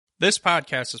This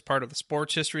podcast is part of the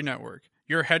Sports History Network,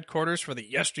 your headquarters for the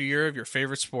yesteryear of your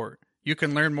favorite sport. You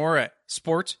can learn more at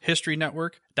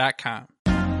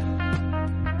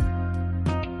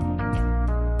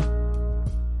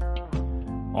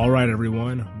sportshistorynetwork.com. All right,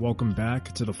 everyone. Welcome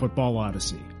back to the Football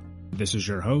Odyssey. This is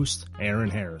your host, Aaron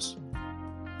Harris.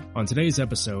 On today's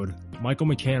episode, Michael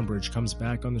MacCambridge comes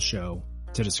back on the show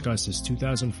to discuss his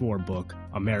 2004 book,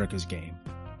 America's Game,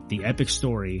 the epic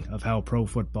story of how pro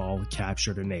football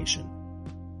captured a nation.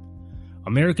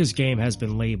 America's Game has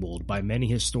been labeled by many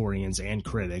historians and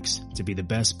critics to be the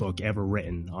best book ever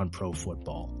written on pro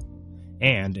football.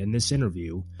 And in this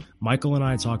interview, Michael and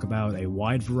I talk about a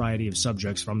wide variety of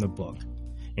subjects from the book,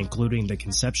 including the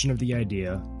conception of the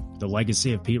idea, the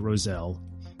legacy of Pete Rozelle,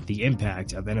 the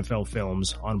impact of NFL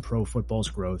films on pro football's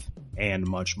growth, and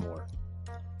much more.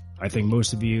 I think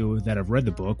most of you that have read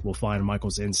the book will find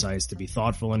Michael's insights to be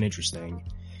thoughtful and interesting,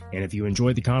 and if you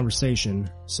enjoyed the conversation,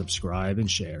 subscribe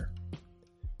and share.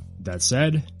 That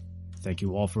said, thank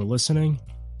you all for listening,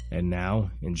 and now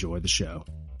enjoy the show.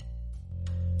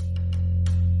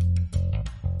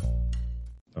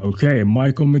 Okay,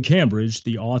 Michael MacCambridge,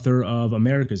 the author of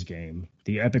America's Game,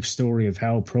 the epic story of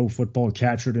how pro football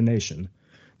captured a nation.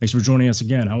 Thanks for joining us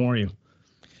again. How are you?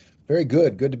 Very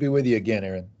good. Good to be with you again,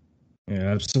 Aaron.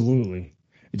 Yeah, absolutely.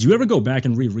 Did you ever go back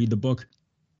and reread the book?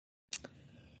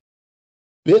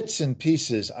 Bits and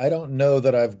pieces. I don't know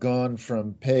that I've gone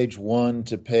from page one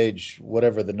to page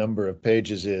whatever the number of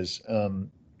pages is.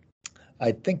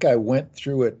 I think I went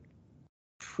through it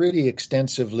pretty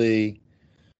extensively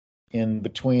in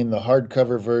between the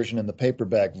hardcover version and the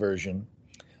paperback version,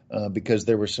 because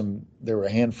there were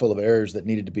a handful of errors that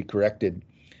needed to be corrected.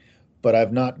 But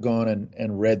I've not gone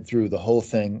and read through the whole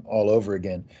thing all over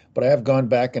again. But I have gone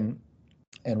back and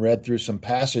read through some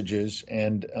passages,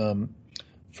 and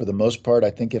for the most part, I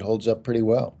think it holds up pretty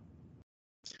well.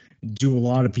 Do a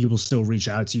lot of people still reach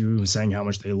out to you saying how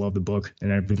much they love the book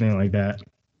and everything like that?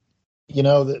 You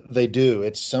know, they do.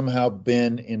 It's somehow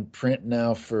been in print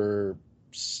now for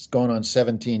going on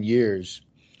 17 years.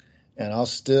 And I'll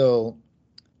still,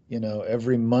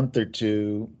 every month or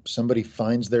two, somebody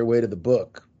finds their way to the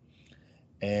book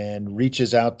and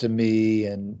reaches out to me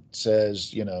and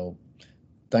says,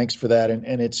 thanks for that.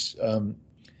 And it's, in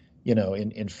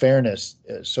fairness,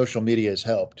 social media has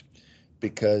helped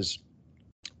because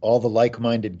all the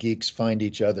like-minded geeks find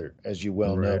each other, as you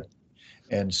well know.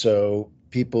 And so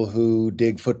people who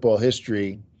dig football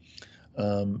history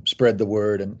spread the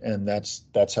word, and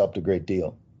that's helped a great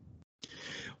deal.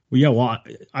 Well,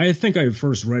 I think I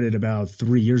first read it about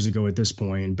 3 years ago at this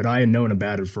point, but I had known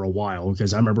about it for a while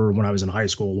because I remember when I was in high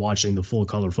school watching the Full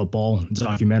Color Football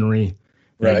documentary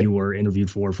that you were interviewed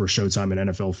for Showtime and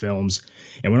NFL Films.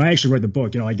 And when I actually read the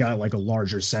book, I got like a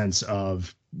larger sense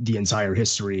of the entire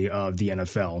history of the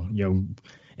NFL,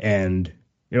 and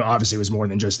obviously it was more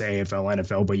than just the AFL,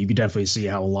 NFL, but you could definitely see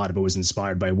how a lot of it was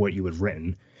inspired by what you had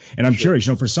written. And I'm curious,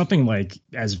 for something like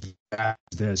as vast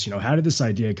as this, how did this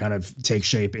idea kind of take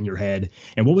shape in your head?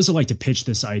 And what was it like to pitch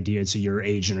this idea to your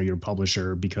agent or your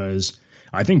publisher? Because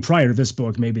I think prior to this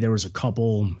book, maybe there was a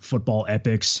couple football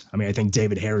epics. I mean, I think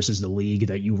David Harris's The League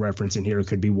that you reference in here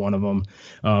could be one of them.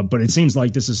 But it seems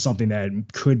like this is something that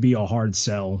could be a hard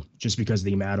sell just because of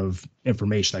the amount of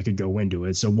information that could go into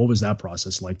it. So what was that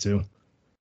process like too?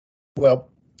 Well,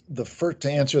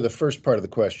 to answer the first part of the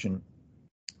question,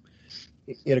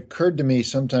 it occurred to me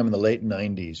sometime in the late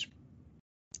 90s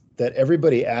that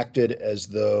everybody acted as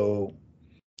though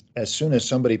as soon as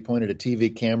somebody pointed a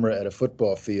TV camera at a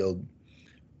football field,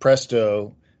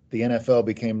 presto, the NFL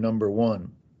became number one.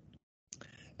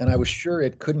 And I was sure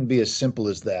it couldn't be as simple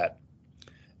as that.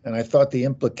 And I thought the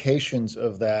implications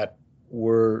of that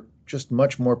were just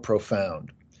much more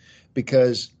profound,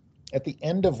 because at the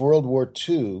end of World War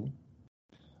II,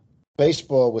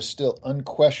 baseball was still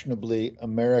unquestionably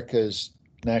America's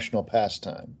national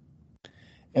pastime.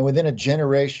 And within a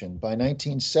generation, by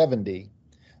 1970,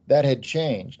 that had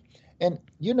changed. And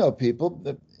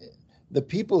people, the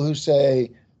people who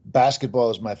say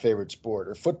basketball is my favorite sport,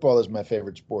 or football is my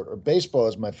favorite sport, or baseball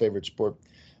is my favorite sport,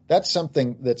 that's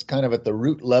something that's kind of at the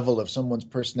root level of someone's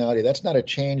personality. That's not a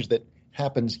change that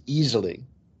happens easily.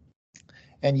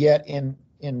 And yet in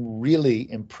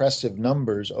really impressive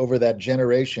numbers over that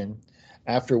generation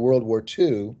after World War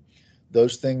II,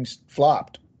 those things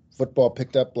flopped. Football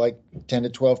picked up like 10 to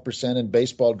 12%, and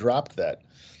baseball dropped that.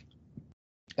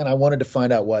 And I wanted to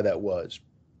find out why that was.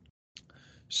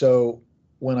 So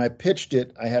when I pitched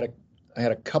it, I had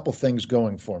a couple things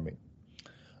going for me.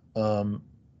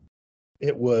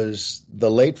 It was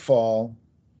the late fall,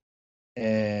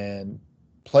 and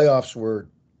playoffs were,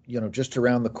 just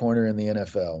around the corner in the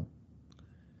NFL.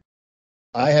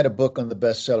 I had a book on the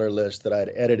bestseller list that I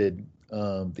had edited,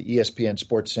 the ESPN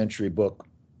Sports Century book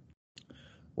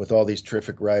with all these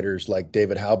terrific writers like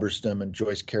David Halberstam and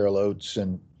Joyce Carol Oates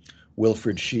and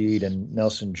Wilfred Sheed and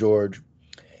Nelson George.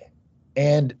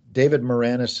 And David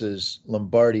Moranis's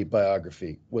Lombardi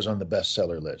biography was on the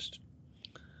bestseller list.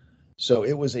 So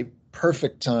it was a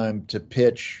perfect time to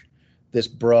pitch this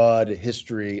broad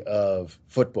history of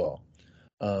football.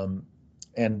 And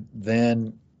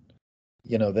then,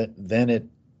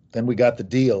 then we got the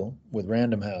deal with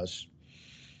Random House.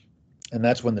 And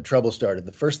that's when the trouble started.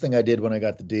 The first thing I did when I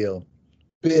got the deal,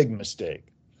 big mistake.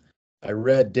 I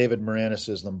read David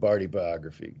Moranis's Lombardi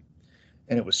biography,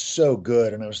 and it was so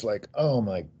good. And I was like, oh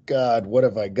my God, what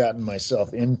have I gotten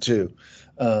myself into?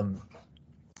 And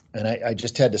I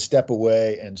just had to step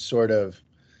away and sort of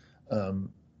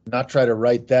not try to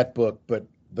write that book,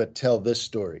 but tell this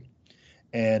story.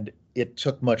 And it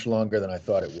took much longer than I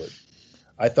thought it would.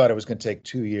 I thought it was going to take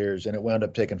 2 years, and it wound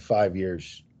up taking 5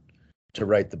 years to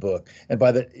write the book. And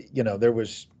by the, there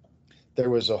was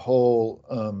a whole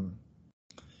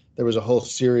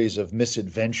series of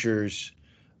misadventures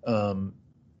along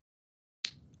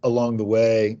the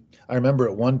way. I remember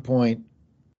at one point,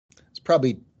 it's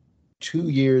probably 2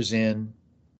 years in,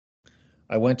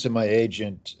 I went to my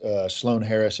agent, Sloan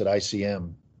Harris at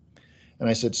ICM, and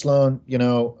I said, Sloan,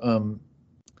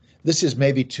 this is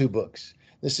maybe 2 books.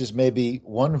 This is maybe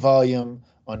 1 volume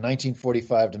on 1945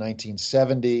 to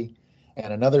 1970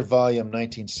 and another volume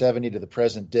 1970 to the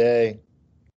present day.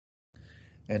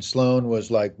 And Sloan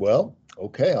was like, well,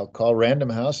 okay, I'll call Random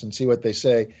House and see what they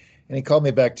say. And he called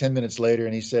me back 10 minutes later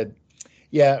and he said,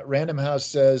 yeah, Random House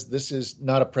says this is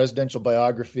not a presidential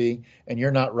biography and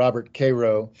you're not Robert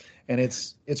Cairo. And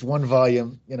it's 1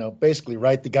 volume, basically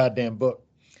write the goddamn book.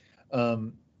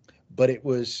 But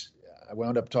I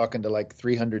wound up talking to like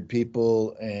 300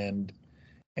 people and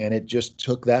it just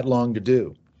took that long to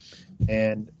do.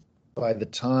 And by the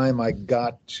time I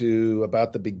got to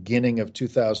about the beginning of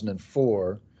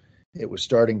 2004, it was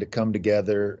starting to come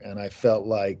together and I felt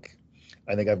like,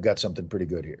 I think I've got something pretty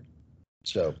good here.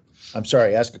 So I'm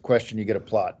sorry, ask a question, you get a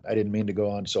plot. I didn't mean to go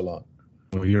on so long.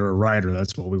 Well, you're a writer.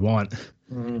 That's what we want.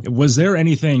 Mm-hmm. Was there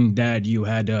anything that you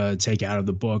had to take out of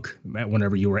the book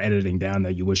whenever you were editing down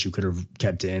that you wish you could have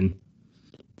kept in?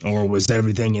 Or was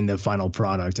everything in the final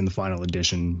product, in the final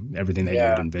edition, everything that you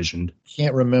had envisioned?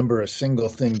 Can't remember a single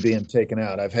thing being taken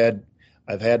out. I've had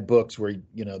books where,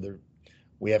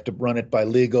 we have to run it by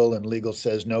legal and legal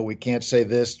says, no, we can't say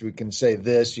this. We can say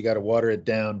this. You got to water it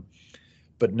down.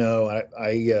 But no,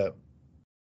 that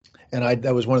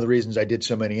was one of the reasons I did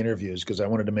so many interviews, because I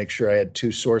wanted to make sure I had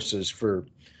 2 sources for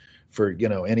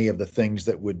any of the things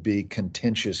that would be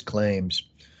contentious claims.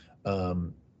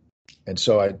 And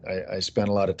so I spent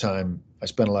a lot of time. I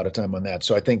spent a lot of time on that.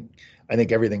 So I think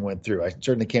everything went through. I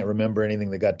certainly can't remember anything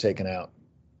that got taken out.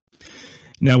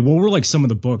 Now, what were like some of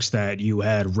the books that you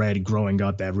had read growing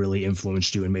up that really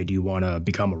influenced you and made you want to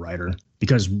become a writer?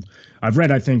 Because I've read,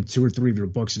 I think, 2 or 3 of your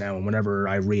books now, and whenever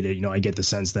I read it, I get the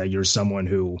sense that you're someone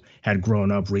who had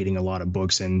grown up reading a lot of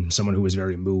books and someone who was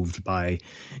very moved by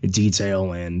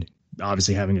detail and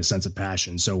obviously having a sense of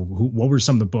passion. So what were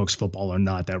some of the books, football or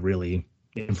not, that really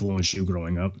influenced you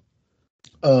growing up?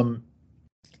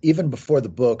 Even before the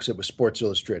books, it was Sports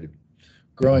Illustrated.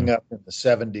 Growing up in the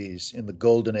 70s, in the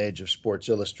golden age of Sports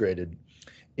Illustrated,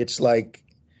 it's like,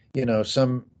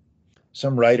 some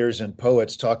writers and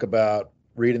poets talk about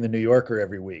reading the New Yorker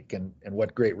every week and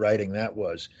what great writing that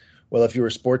was. Well, if you were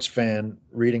a sports fan,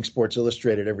 reading Sports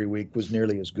Illustrated every week was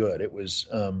nearly as good. It was,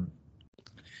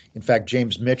 in fact,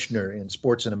 James Michener in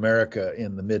Sports in America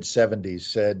in the mid-70s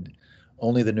said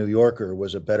only the New Yorker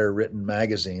was a better written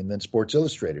magazine than Sports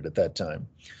Illustrated at that time.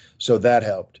 So that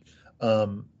helped.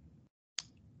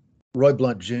 Roy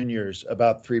Blount Jr.'s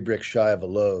About 3 Bricks Shy of a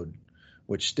Load,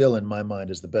 which still in my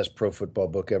mind is the best pro football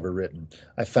book ever written.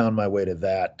 I found my way to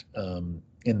that in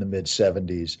the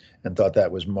mid-70s and thought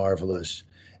that was marvelous.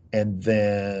 And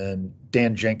then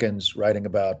Dan Jenkins writing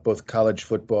about both college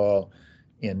football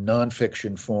in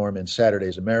nonfiction form in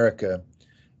Saturday's America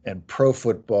and pro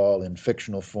football in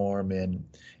fictional form in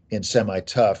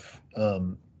Semi-Tough.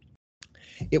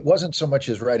 It wasn't so much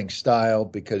his writing style,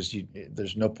 because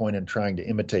there's no point in trying to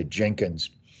imitate Jenkins,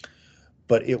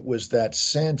 but it was that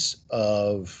sense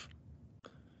of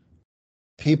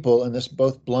people, and this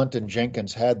both Blunt and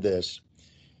Jenkins had this,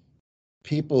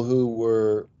 people who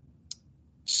were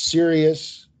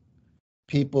serious,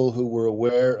 people who were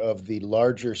aware of the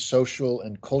larger social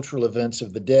and cultural events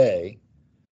of the day,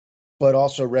 but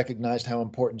also recognized how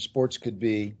important sports could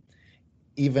be,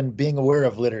 even being aware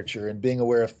of literature and being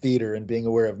aware of theater and being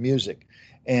aware of music.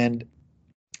 And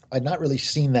I'd not really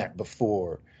seen that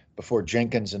before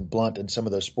Jenkins and Blunt and some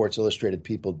of those Sports Illustrated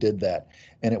people did that.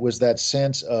 And it was that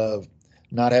sense of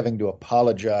not having to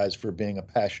apologize for being a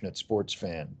passionate sports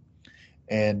fan.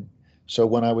 And so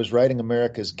when I was writing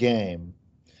America's Game,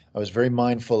 I was very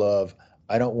mindful of,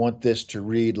 I don't want this to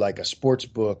read like a sports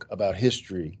book about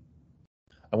history.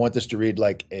 I want this to read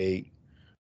like a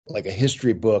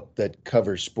history book that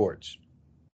covers sports.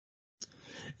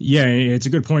 Yeah, it's a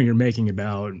good point you're making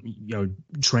about,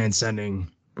 transcending,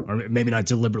 or maybe not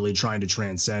deliberately trying to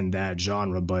transcend that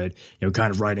genre, but,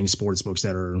 kind of writing sports books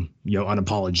that are,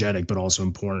 unapologetic, but also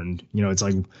important. It's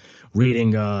like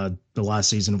reading the last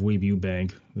season of Weeb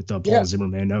Ewbank with Paul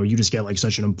Zimmerman. No, you just get like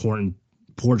such an important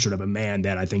portrait of a man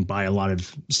that I think by a lot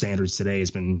of standards today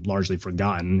has been largely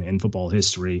forgotten in football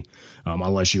history,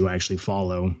 unless you actually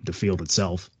follow the field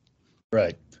itself.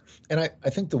 Right. And I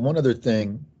think the one other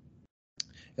thing,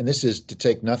 and this is to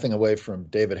take nothing away from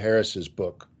David Harris's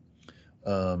book,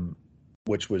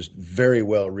 which was very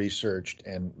well researched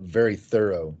and very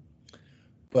thorough.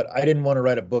 But I didn't want to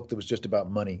write a book that was just about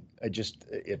money.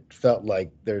 It felt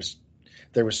like there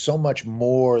was so much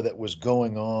more that was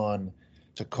going on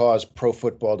to cause pro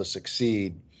football to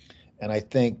succeed. And I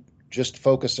think just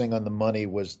focusing on the money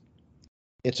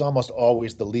it's almost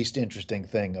always the least interesting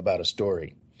thing about a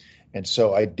story. And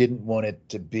so I didn't want it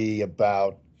to be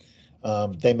about,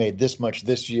 they made this much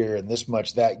this year and this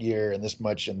much that year and this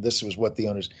much, and this was what the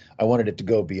owners. I wanted it to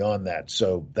go beyond that.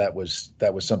 So that was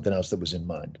something else that was in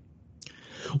mind.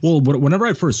 Well, whenever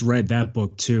I first read that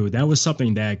book too, that was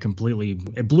something that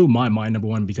it blew my mind. Number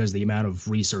one, because the amount of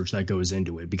research that goes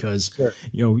into it, because Sure.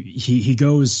 He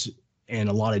goes in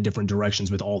a lot of different directions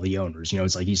with all the owners.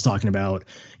 It's like he's talking about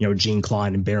Gene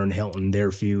Klein and Barron Hilton,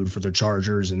 their feud for the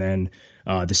Chargers, and then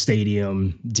the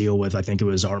stadium deal with, I think it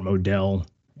was Art Modell.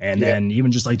 And then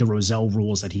even just like the Roselle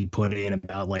rules that he put in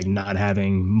about like not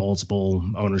having multiple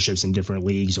ownerships in different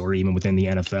leagues or even within the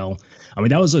NFL. I mean,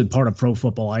 that was a part of pro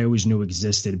football I always knew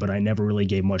existed, but I never really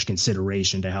gave much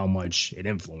consideration to how much it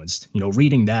influenced.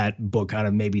 Reading that book kind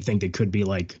of made me think it could be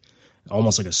like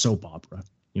almost like a soap opera.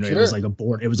 Sure. It was like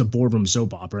it was a boardroom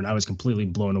soap opera, and I was completely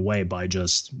blown away by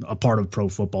just a part of pro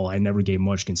football I never gave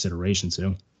much consideration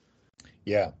to.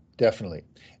 Yeah, definitely.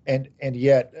 And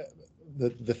yet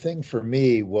the thing for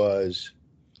me was,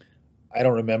 I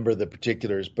don't remember the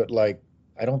particulars, but like,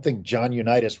 I don't think John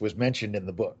Unitas was mentioned in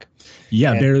the book.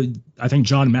 Yeah, I think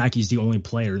John Mackey's the only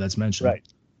player that's mentioned. Right.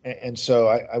 And so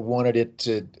I wanted it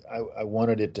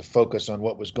to focus on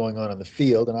what was going on the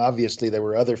field. And obviously there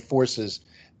were other forces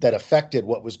that affected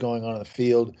what was going on in the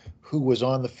field, who was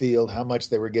on the field, how much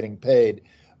they were getting paid.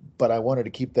 But I wanted to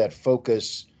keep that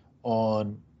focus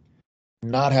on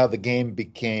not how the game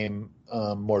became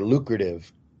more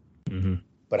lucrative,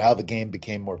 but how the game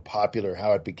became more popular,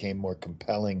 how it became more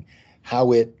compelling,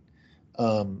 how it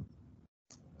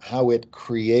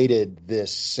created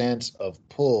this sense of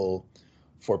pull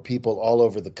for people all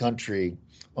over the country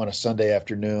on a Sunday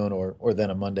afternoon or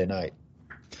then a Monday night.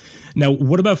 Now,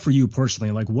 what about for you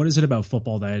personally? Like, what is it about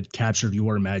football that captured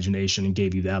your imagination and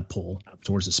gave you that pull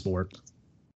towards the sport?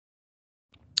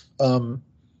 I'm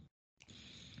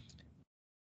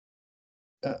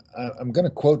going to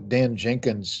quote Dan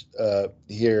Jenkins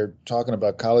here talking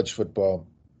about college football.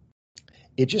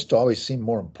 It just always seemed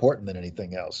more important than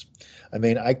anything else. I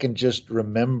mean, I can just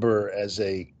remember as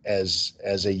a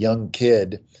young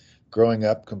kid growing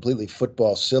up completely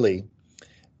football silly,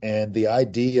 and the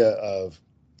idea of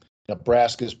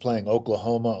Nebraska's playing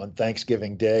Oklahoma on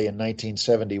Thanksgiving Day in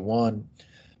 1971.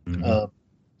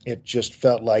 It just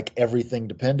felt like everything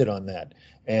depended on that.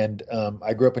 And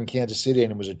I grew up in Kansas City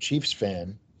and was a Chiefs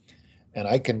fan. And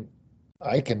I've had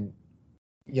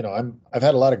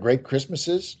a lot of great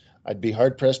Christmases. I'd be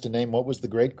hard pressed to name what was the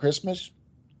great Christmas,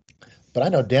 but I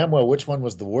know damn well which one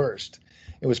was the worst.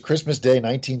 It was Christmas Day,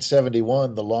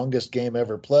 1971, the longest game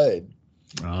ever played.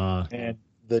 And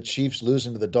the Chiefs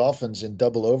losing to the Dolphins in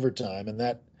double overtime. And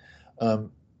that,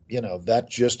 that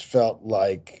just felt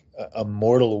like a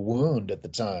mortal wound at the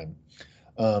time.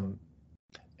 There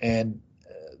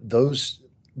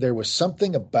was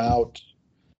something about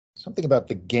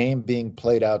the game being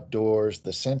played outdoors,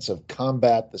 the sense of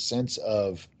combat, the sense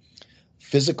of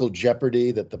physical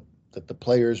jeopardy that the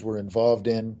players were involved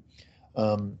in,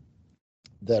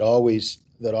 that always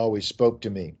spoke to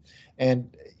me.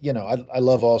 And I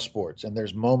love all sports, and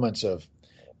there's moments of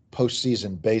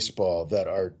postseason baseball that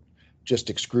are just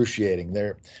excruciating.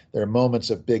 There are moments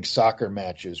of big soccer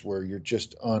matches where you're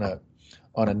just on a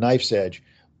knife's edge,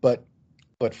 but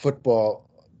football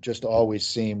just always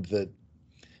seemed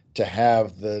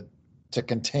to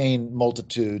contain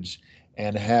multitudes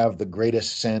and have the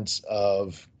greatest sense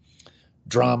of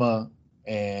drama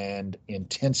and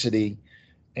intensity.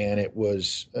 And it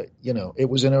was, it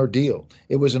was an ordeal.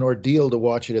 It was an ordeal to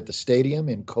watch it at the stadium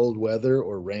in cold weather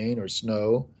or rain or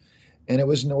snow. And it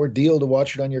was an ordeal to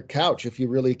watch it on your couch if you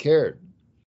really cared.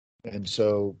 And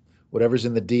so whatever's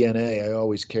in the DNA, I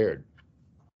always cared.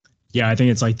 Yeah, I think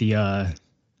it's like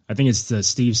I think it's the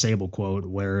Steve Sable quote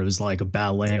where it was like a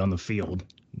ballet on the field.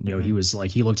 You know, he was like,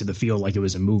 he looked at the field like it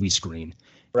was a movie screen.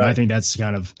 Right. And I think that's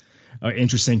kind of an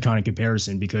interesting kind of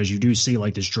comparison because you do see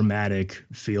like this dramatic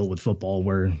feel with football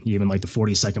where even like the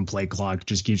 40-second play clock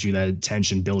just gives you that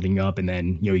tension building up. And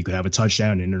then, you know, you could have a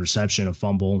touchdown, an interception, a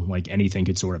fumble, like anything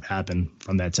could sort of happen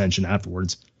from that tension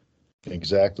afterwards.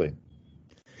 Exactly.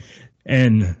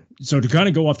 And so to kind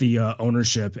of go off the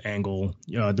ownership angle,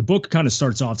 the book kind of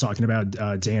starts off talking about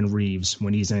Dan Reeves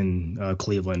when he's in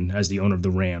Cleveland as the owner of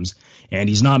the Rams, and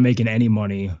he's not making any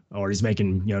money, or he's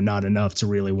making not enough to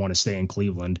really want to stay in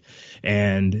Cleveland.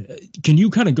 And can you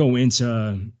kind of go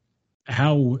into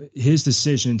how his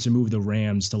decision to move the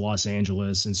Rams to Los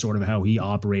Angeles and sort of how he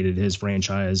operated his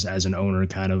franchise as an owner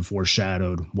kind of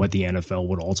foreshadowed what the NFL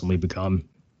would ultimately become?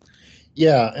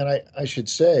 Yeah, and I should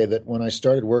say that when I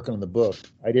started working on the book,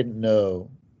 I didn't know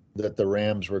that the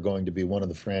Rams were going to be one of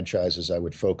the franchises I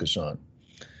would focus on.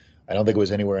 I don't think it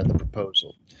was anywhere in the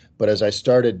proposal. But as I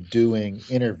started doing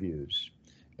interviews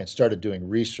and started doing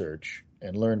research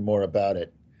and learned more about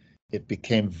it, it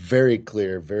became very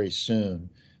clear very soon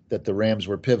that the Rams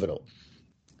were pivotal.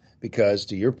 Because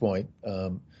to your point,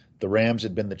 the Rams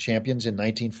had been the champions in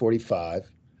 1945,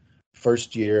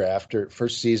 first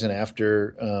season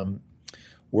after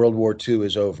World War II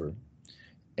is over,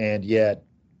 and yet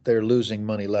they're losing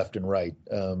money left and right.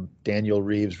 Daniel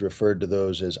Reeves referred to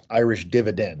those as Irish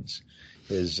dividends,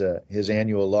 his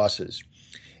annual losses.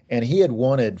 And he had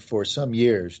wanted for some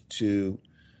years to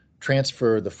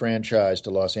transfer the franchise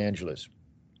to Los Angeles,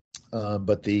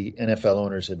 but the NFL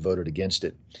owners had voted against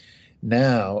it.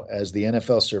 Now, as the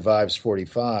NFL survives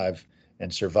 45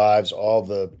 and survives all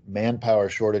the manpower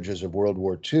shortages of World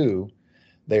War II,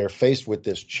 they are faced with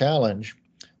this challenge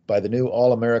by the new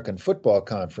All-American Football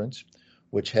Conference,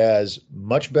 which has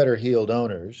much better heeled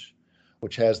owners,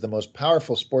 which has the most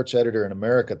powerful sports editor in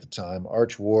America at the time,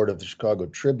 Arch Ward of the Chicago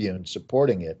Tribune,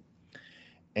 supporting it,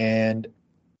 and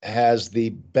has the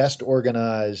best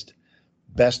organized,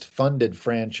 best funded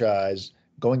franchise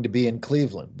going to be in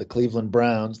Cleveland, the Cleveland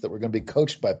Browns, that were going to be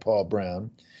coached by Paul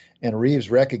Brown. And Reeves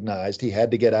recognized he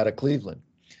had to get out of Cleveland.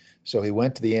 So he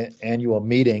went to the annual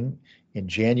meeting in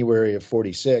January of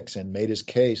 46 and made his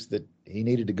case that he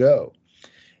needed to go.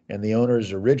 And the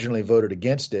owners originally voted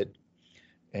against it.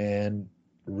 And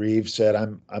Reeves said,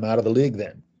 I'm out of the league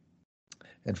then.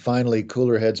 And finally,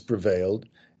 cooler heads prevailed,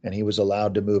 and he was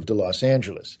allowed to move to Los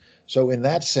Angeles. So in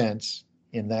that sense,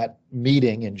 in that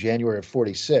meeting in January of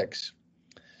 46,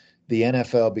 the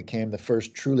NFL became the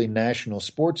first truly national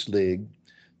sports league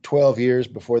 12 years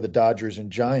before the Dodgers and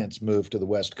Giants moved to the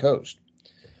West Coast.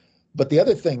 But the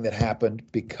other thing that happened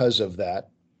because of that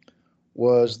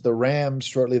was the Rams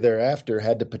shortly thereafter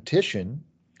had to petition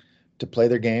to play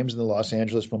their games in the Los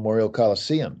Angeles Memorial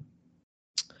Coliseum.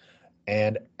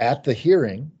 And at the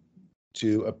hearing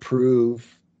to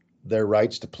approve their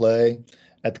rights to play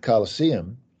at the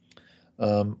Coliseum,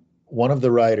 one of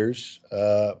the writers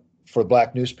for a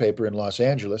black newspaper in Los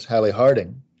Angeles, Hallie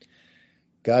Harding,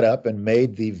 got up and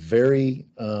made the very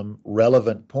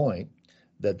relevant point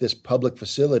that this public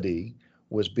facility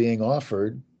was being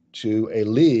offered to a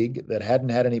league that hadn't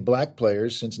had any black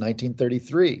players since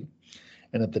 1933.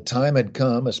 And that the time had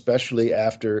come, especially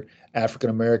after African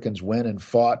Americans went and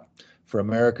fought for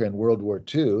America in World War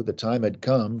II, the time had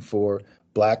come for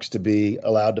blacks to be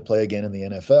allowed to play again in the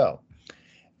NFL.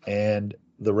 And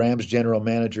the Rams general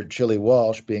manager, Chili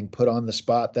Walsh, being put on the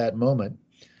spot that moment,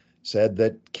 said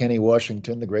that Kenny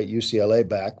Washington, the great UCLA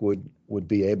back, would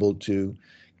be able to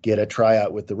get a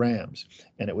tryout with the Rams.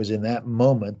 And it was in that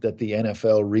moment that the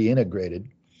NFL reintegrated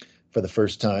for the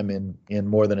first time in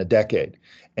more than a decade.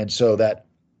 And so that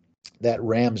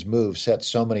Rams move set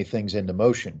so many things into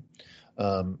motion.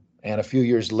 And a few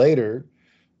years later,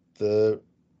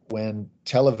 when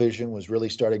television was really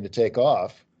starting to take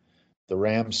off, the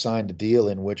Rams signed a deal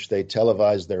in which they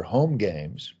televised their home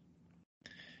games,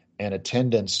 and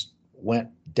attendance went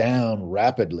down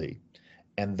rapidly.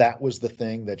 And that was the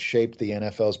thing that shaped the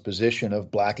NFL's position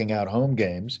of blacking out home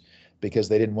games, because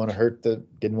they didn't want to hurt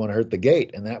the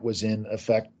gate, and that was in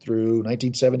effect through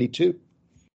 1972.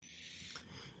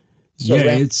 So yeah,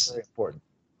 Rams it's very important.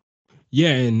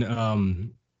 Yeah,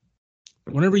 and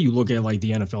whenever you look at like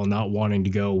the NFL not wanting to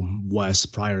go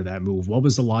west prior to that move, what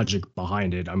was the logic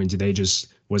behind it? I mean,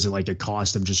 was it like a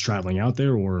cost of just traveling out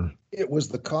there, or? It was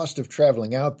the cost of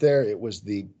traveling out there. It was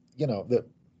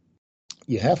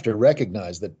you have to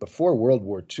recognize that before World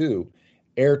War II,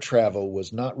 air travel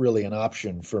was not really an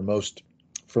option for most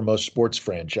sports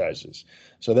franchises.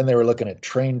 So then they were looking at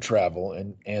train travel,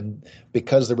 and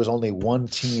because there was only one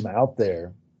team out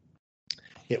there,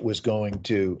 it was going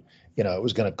to it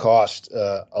was going to cost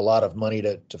a lot of money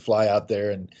to fly out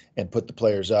there and put the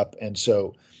players up, and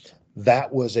so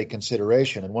that was a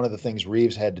consideration. And one of the things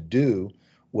Reeves had to do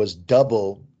was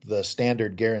double the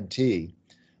standard guarantee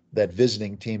that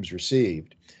visiting teams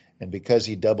received. And because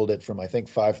he doubled it from, I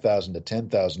think, $5,000 to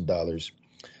 $10,000,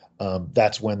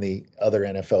 that's when the other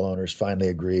NFL owners finally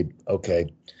agreed,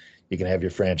 okay, you can have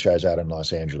your franchise out in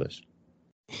Los Angeles.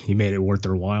 He made it worth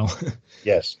their while.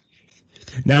 Yes.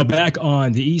 Now, back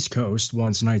on the East Coast,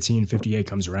 once 1958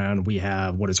 comes around, we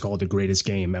have what is called the greatest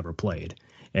game ever played.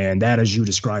 And that, as you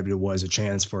described it, was a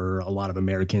chance for a lot of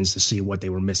Americans to see what they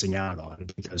were missing out on,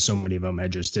 because so many of them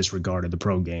had just disregarded the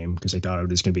pro game because they thought it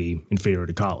was going to be inferior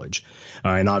to college.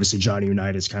 And obviously, Johnny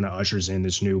Unitas kind of ushers in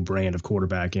this new brand of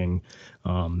quarterbacking.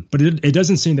 But it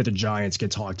doesn't seem that the Giants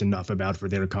get talked enough about for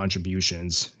their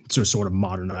contributions to sort of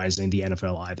modernizing the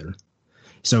NFL either.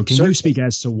 So can you speak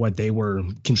as to what they were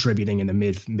contributing in the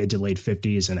mid to late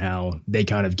 50s and how they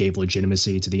kind of gave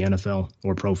legitimacy to the NFL,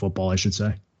 or pro football, I should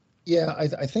say? Yeah,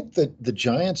 I think that the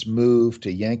Giants' move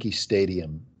to Yankee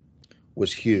Stadium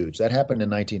was huge. That happened in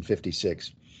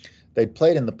 1956. They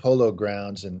played in the Polo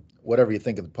Grounds, and whatever you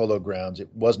think of the Polo Grounds, it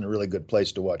wasn't a really good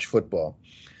place to watch football.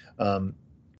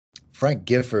 Frank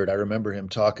Gifford, I remember him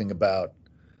talking about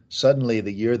suddenly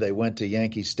the year they went to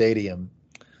Yankee Stadium,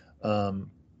 the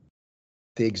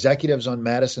executives on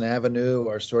Madison Avenue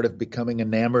are sort of becoming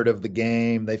enamored of the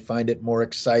game. They find it more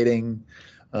exciting.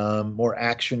 More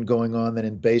action going on than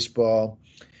in baseball.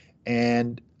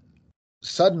 And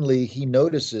suddenly he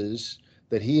notices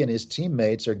that he and his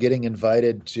teammates are getting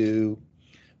invited to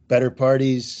better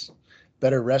parties,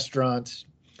 better restaurants.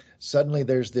 Suddenly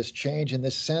there's this change in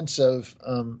this sense of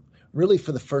really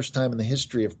for the first time in the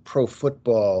history of pro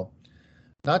football,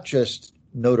 not just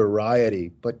notoriety,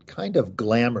 but kind of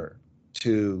glamour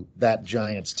to that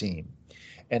Giants team.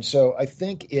 And so I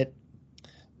think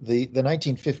the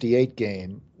 1958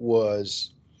 game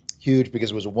was huge because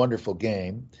it was a wonderful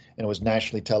game and it was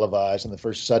nationally televised and the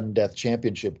first sudden death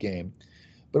championship game.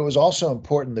 But it was also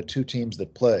important, the two teams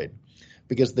that played,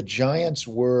 because the Giants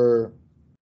were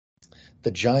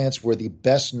the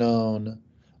best known,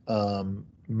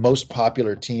 most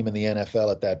popular team in the NFL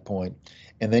at that point.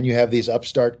 And then you have these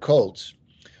upstart Colts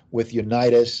with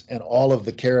Unitas and all of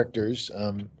the characters.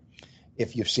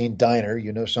 If you've seen Diner,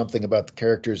 you know something about the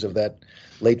characters of that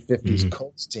late 50s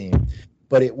Colts team.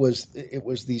 But it was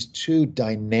these two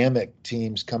dynamic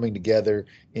teams coming together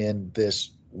in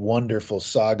this wonderful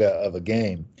saga of a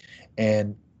game.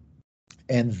 And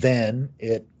then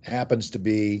it happens to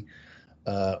be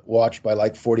watched by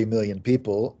like 40 million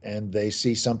people, and they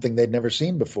see something they'd never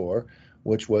seen before,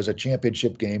 which was a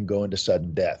championship game going to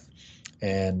sudden death.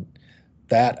 And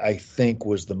that, I think,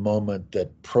 was the moment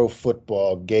that pro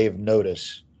football gave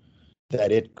notice that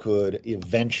it could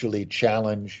eventually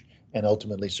challenge and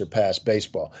ultimately surpass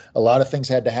baseball. A lot of things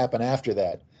had to happen after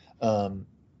that,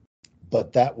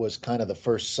 but that was kind of the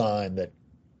first sign that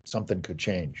something could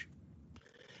change.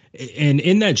 And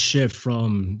in that shift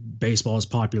from baseball's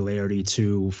popularity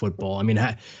to football, I mean,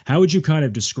 how would you kind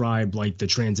of describe like the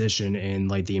transition in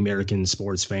like the American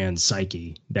sports fan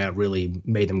psyche that really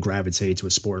made them gravitate to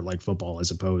a sport like football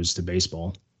as opposed to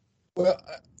baseball? Well,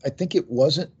 I think it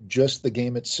wasn't just the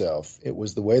game itself. It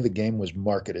was the way the game was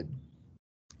marketed.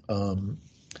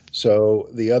 So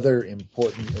the other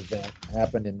important event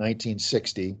happened in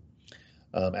 1960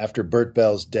 after Bert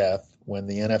Bell's death, when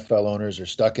the NFL owners are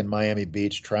stuck in Miami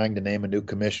Beach trying to name a new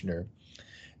commissioner,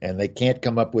 and they can't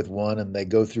come up with one, and they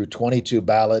go through 22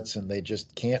 ballots, and they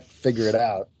just can't figure it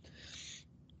out.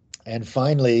 And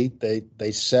finally,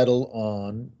 they settle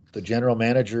on the general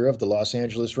manager of the Los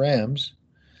Angeles Rams,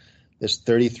 this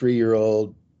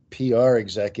 33-year-old PR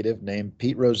executive named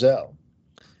Pete Rozelle.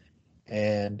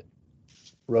 And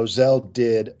Rozelle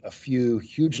did a few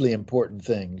hugely important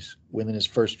things within his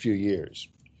first few years.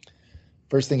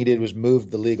 First thing he did was move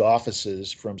the league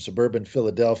offices from suburban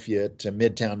Philadelphia to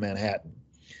Midtown Manhattan,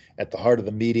 at the heart of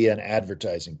the media and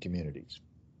advertising communities.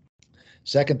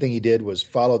 Second thing he did was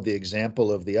followed the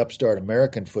example of the upstart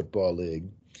American Football League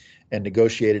and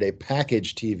negotiated a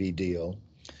package TV deal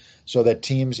so that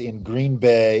teams in Green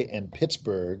Bay and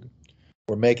Pittsburgh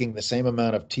were making the same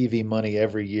amount of TV money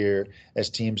every year as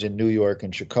teams in New York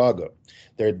and Chicago.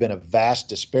 There had been a vast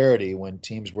disparity when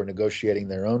teams were negotiating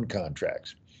their own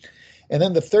contracts. And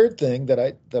then the third thing that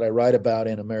I write about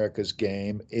in America's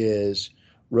Game is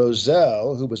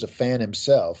Rozelle, who was a fan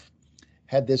himself,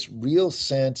 had this real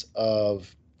sense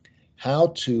of how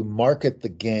to market the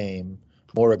game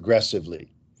more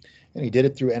aggressively. And he did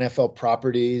it through NFL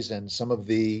properties and some of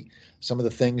the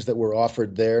things that were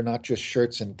offered there, not just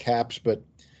shirts and caps, but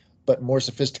more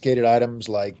sophisticated items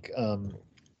like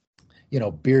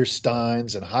beer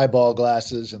steins and highball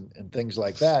glasses and things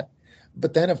like that.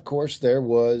 But then, of course, there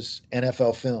was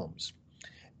NFL Films,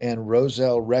 and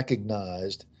Rozelle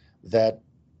recognized that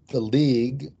the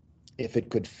league, if it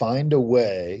could find a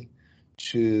way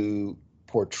to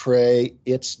portray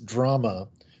its drama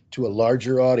to a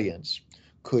larger audience,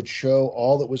 could show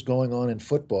all that was going on in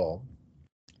football,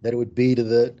 that it would be to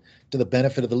the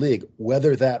benefit of the league,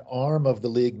 whether that arm of the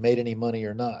league made any money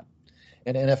or not.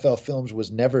 And NFL Films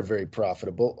was never very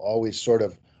profitable, always sort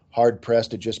of hard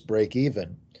pressed to just break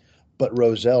even. But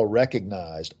Rozelle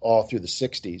recognized all through the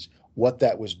 60s what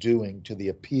that was doing to the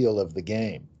appeal of the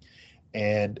game.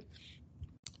 And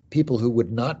people who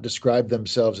would not describe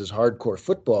themselves as hardcore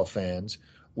football fans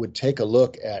would take a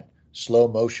look at slow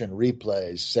motion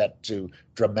replays set to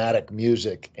dramatic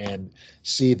music and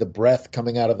see the breath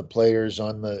coming out of the players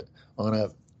on a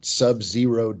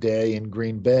sub-zero day in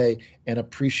Green Bay and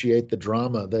appreciate the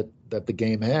drama that the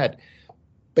game had.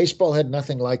 Baseball had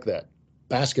nothing like that.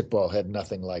 Basketball had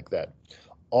nothing like that.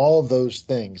 All those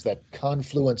things, that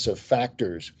confluence of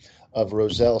factors of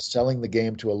Rozelle selling the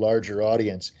game to a larger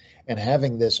audience and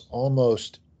having this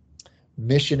almost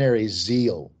missionary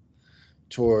zeal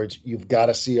towards, you've got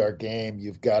to see our game,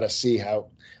 you've got to see how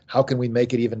can we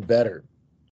make it even better.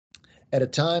 At a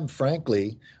time,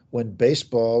 frankly, when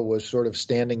baseball was sort of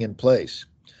standing in place.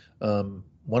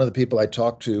 One of the people I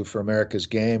talked to for America's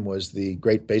Game was the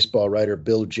great baseball writer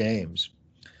Bill James.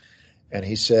 And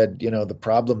he said, the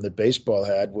problem that baseball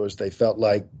had was they felt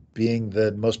like being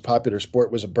the most popular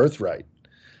sport was a birthright,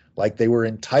 like they were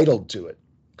entitled to it.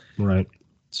 Right.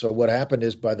 So what happened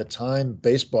is by the time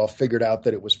baseball figured out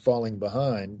that it was falling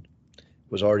behind, it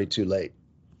was already too late.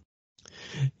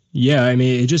 Yeah, I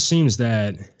mean, it just seems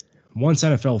that once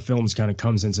NFL Films kind of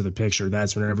comes into the picture,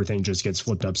 that's when everything just gets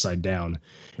flipped upside down.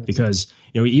 Because,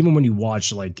 even when you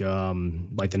watch like the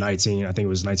I think it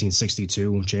was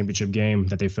 1962 championship game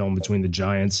that they filmed between the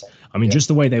Giants. I mean, just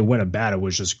the way they went about it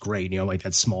was just great, like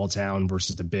that small town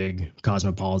versus the big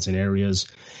cosmopolitan areas.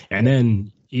 And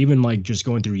then even like just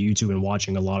going through YouTube and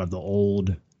watching a lot of the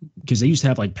old, because they used to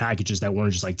have like packages that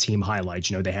weren't just like team highlights.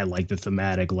 They had like the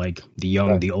thematic, like the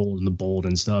young, the old, and the bold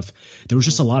and stuff. There was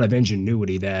just a lot of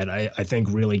ingenuity that I think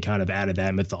really kind of added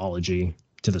that mythology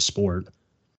to the sport.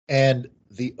 And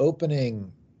the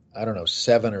opening,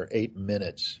 7 or 8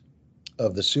 minutes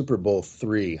of the Super Bowl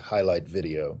III highlight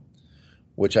video,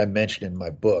 which I mentioned in my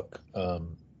book,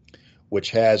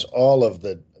 which has all of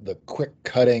the quick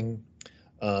cutting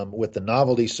with the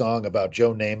novelty song about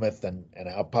Joe Namath and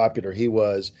how popular he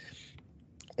was,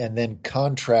 and then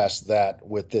contrast that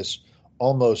with this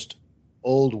almost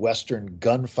old Western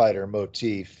gunfighter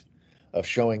motif of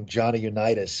showing Johnny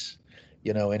Unitas,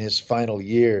 in his final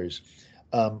years,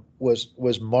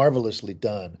 was marvelously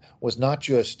done. Was not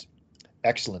just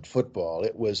excellent football;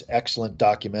 it was excellent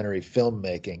documentary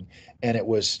filmmaking, and it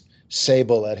was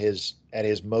Sable at his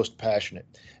most passionate.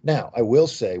 Now, I will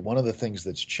say one of the things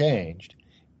that's changed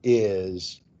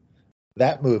is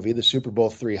that movie, the Super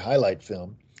Bowl III highlight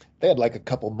film. They had like a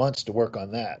couple months to work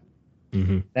on that.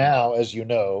 Mm-hmm. Now, as you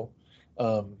know,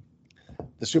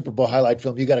 the Super Bowl highlight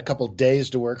film, you got a couple days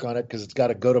to work on it because it's got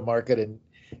to go to market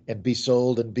and be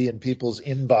sold and be in people's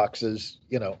inboxes,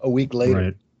 a week later.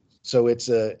 Right. So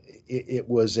it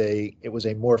was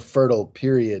a more fertile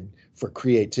period for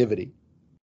creativity.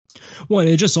 Well,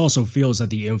 it just also feels that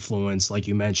the influence, like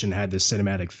you mentioned, had this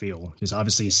cinematic feel. Because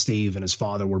obviously Steve and his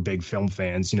father were big film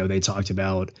fans. They talked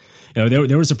about,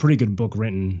 there was a pretty good book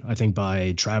written, I think,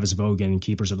 by Travis Vogan,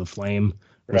 Keepers of the Flame,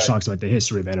 which talks about the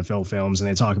history of NFL films. And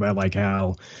they talk about like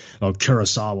how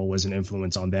Kurosawa was an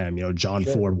influence on them, John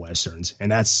Ford Westerns.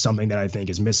 And that's something that I think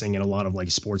is missing in a lot of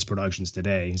like sports productions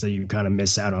today, is that you kind of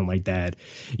miss out on like that,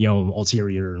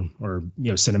 ulterior or,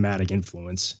 cinematic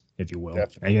influence, if you will.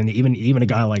 Definitely. And even a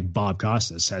guy like Bob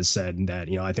Costas has said that,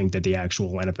 I think that the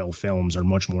actual NFL films are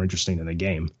much more interesting than the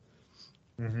game.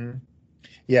 Mm-hmm.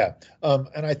 Yeah.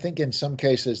 And I think in some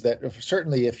cases that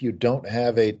certainly if you don't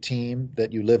have a team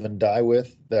that you live and die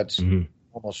with, that's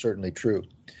almost certainly true.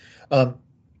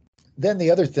 Then the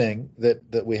other thing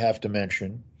that we have to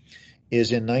mention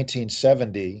is in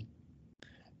 1970,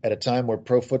 at a time where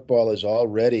pro football is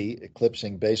already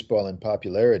eclipsing baseball in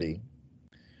popularity,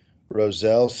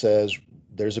 Rozelle says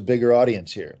there's a bigger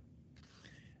audience here.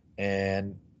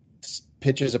 And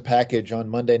pitches a package on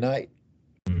Monday night.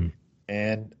 Mm-hmm.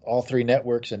 And all three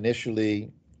networks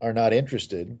initially are not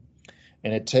interested.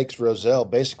 And it takes Rozelle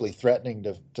basically threatening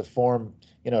to form,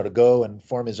 to go and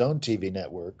form his own TV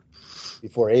network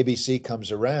before ABC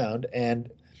comes around. And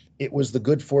it was the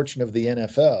good fortune of the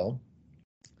NFL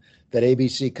that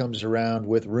ABC comes around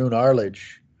with Roone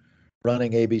Arledge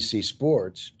running ABC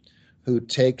Sports, who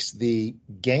takes the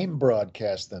game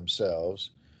broadcast themselves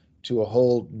to a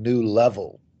whole new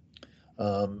level.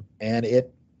 And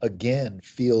it, again,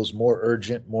 feels more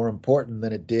urgent, more important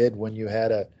than it did when you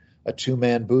had a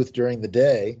two-man booth during the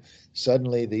day.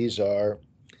 Suddenly, these are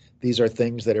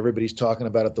things that everybody's talking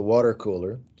about at the water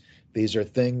cooler. These are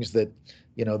things that,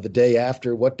 the day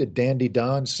after, what did Dandy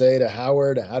Don say to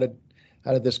Howard? How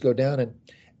did this go down?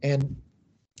 And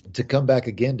to come back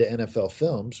again to NFL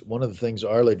Films, one of the things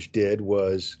Arledge did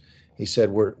was he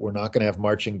said, we're not going to have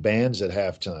marching bands at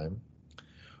halftime.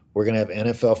 We're going to have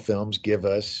NFL Films give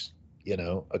us,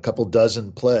 a couple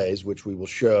dozen plays, which we will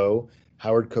show.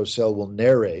 Howard Cosell will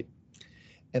narrate.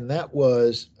 And that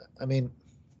was,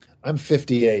 I'm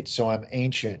 58, so I'm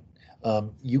ancient.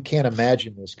 You can't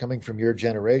imagine this coming from your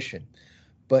generation.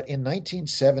 But in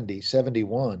 1970,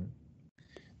 71,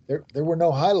 there were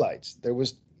no highlights.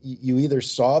 You either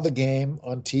saw the game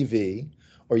on TV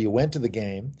or you went to the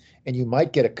game, and you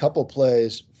might get a couple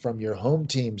plays from your home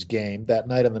team's game that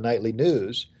night on the nightly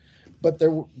news, but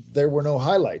there were no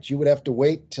highlights. You would have to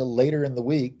wait till later in the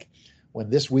week when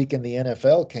This Week in the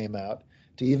NFL came out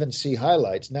to even see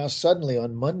highlights. Now suddenly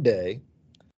on Monday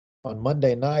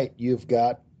night, you've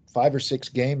got 5 or 6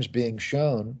 games being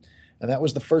shown, and that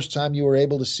was the first time you were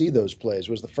able to see those plays.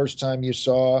 It was the first time you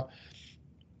saw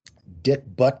Dick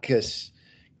Butkus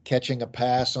catching a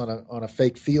pass on a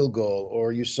fake field goal,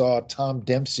 or you saw Tom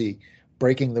Dempsey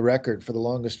breaking the record for the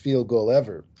longest field goal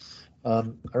ever. I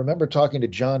remember talking to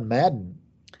John Madden,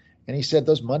 and he said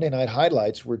those Monday night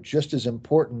highlights were just as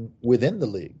important within the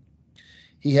league.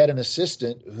 He had an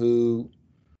assistant who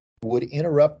would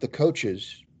interrupt the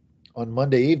coaches on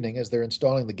Monday evening as they're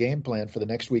installing the game plan for the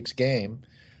next week's game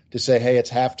to say, hey, it's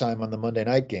halftime on the Monday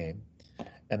night game.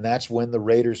 And that's when the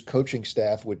Raiders coaching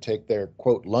staff would take their,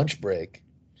 quote, lunch break,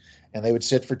 and they would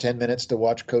sit for 10 minutes to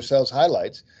watch Cosell's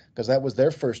highlights because that was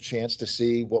their first chance to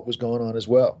see what was going on as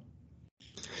well.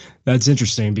 That's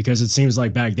interesting because it seems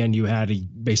like back then you had to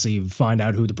basically find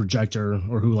out who the projector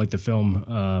or who like the film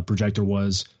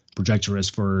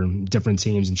projectorist for different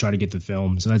teams and try to get the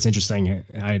film. So that's interesting.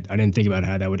 I didn't think about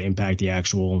how that would impact the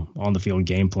actual on the field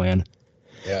game plan.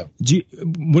 Yeah.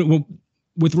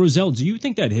 With Rozelle, do you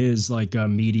think that his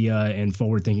media and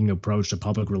forward thinking approach to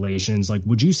public relations,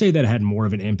 would you say that had more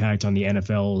of an impact on the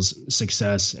NFL's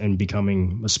success and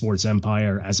becoming a sports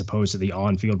empire as opposed to the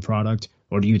on-field product?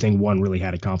 Or do you think one really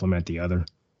had to complement the other?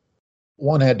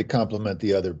 One had to complement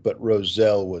the other, but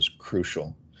Rozelle was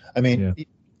crucial.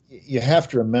 You have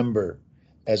to remember,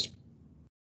 as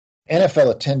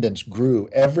NFL attendance grew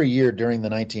every year during the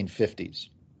 1950s.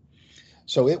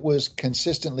 So it was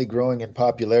consistently growing in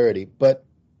popularity. But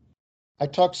I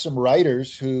talked to some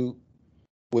writers who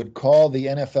would call the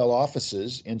NFL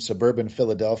offices in suburban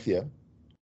Philadelphia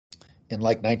in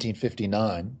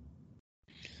 1959.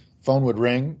 Phone would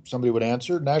ring, somebody would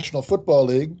answer, National Football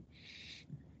League.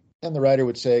 And the writer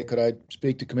would say, could I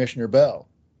speak to Commissioner Bell?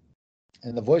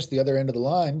 And the voice at the other end of the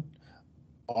line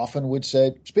often would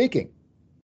say, speaking.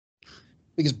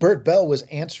 Because Bert Bell was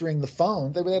answering the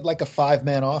phone. They had like a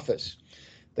 5-man office.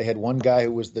 They had one guy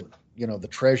who was the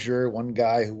treasurer, one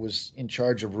guy who was in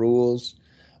charge of rules,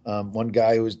 one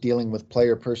guy who was dealing with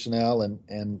player personnel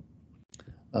and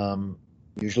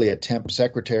usually a temp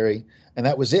secretary, and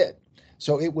that was it.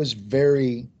 So it was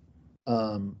very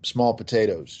small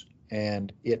potatoes,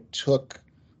 and it took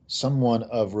someone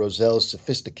of Rozelle's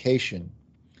sophistication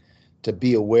to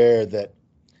be aware that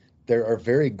there are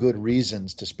very good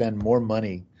reasons to spend more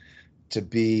money to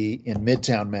be in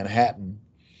Midtown Manhattan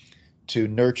to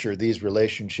nurture these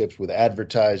relationships with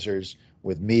advertisers,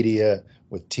 with media,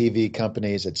 with TV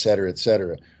companies, et cetera, et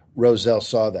cetera. Rozelle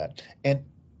saw that. And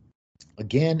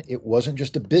again, it wasn't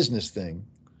just a business thing.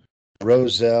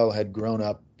 Rozelle had grown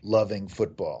up loving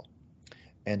football.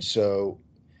 And so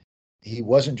he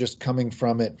wasn't just coming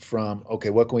from it from, okay,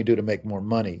 what can we do to make more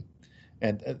money?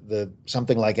 And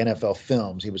something like NFL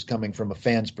Films, he was coming from a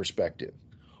fan's perspective.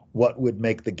 What would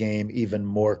make the game even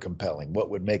more compelling? What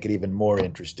would make it even more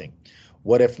interesting?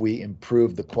 What if we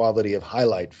improved the quality of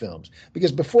highlight films?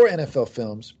 Because before NFL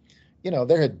Films,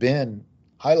 there had been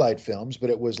highlight films, but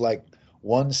it was like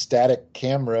one static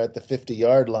camera at the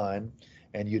 50-yard line,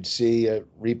 and you'd see a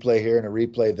replay here and a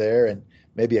replay there, and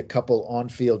maybe a couple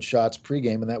on-field shots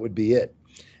pregame, and that would be it.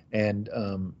 And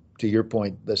to your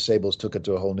point, the Sables took it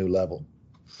to a whole new level.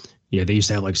 Yeah, they used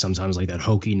to have like sometimes like that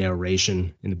hokey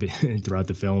narration in the throughout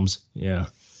the films. Yeah.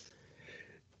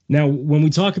 Now, when we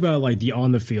talk about like the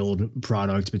on the field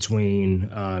product between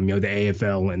the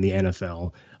AFL and the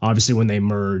NFL, obviously when they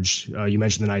merged, you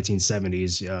mentioned the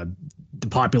 1970s, the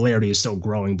popularity is still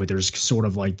growing, but there's sort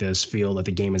of like this feel that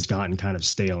the game has gotten kind of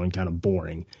stale and kind of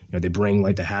boring. They bring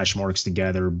like the hash marks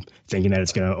together, thinking that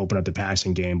it's going to open up the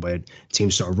passing game, but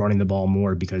teams start running the ball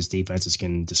more because defenses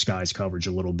can disguise coverage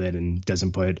a little bit and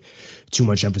doesn't put too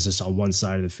much emphasis on one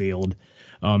side of the field.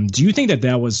 Do you think that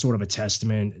that was sort of a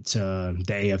testament to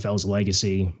the AFL's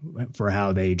legacy for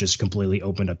how they just completely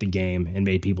opened up the game and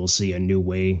made people see a new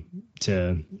way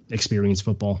to experience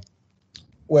football?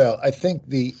 Well, I think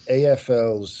the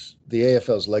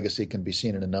AFL's legacy can be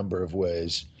seen in a number of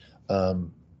ways.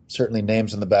 Certainly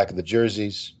names on the back of the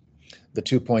jerseys, the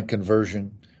 2-point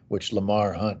conversion, which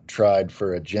Lamar Hunt tried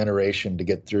for a generation to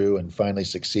get through and finally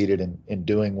succeeded in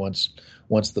doing once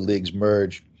the leagues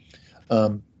merged.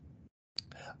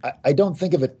 I don't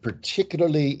think of it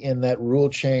particularly in that rule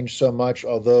change so much,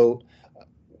 although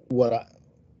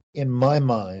in my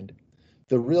mind,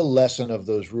 the real lesson of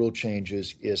those rule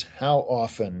changes is how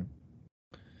often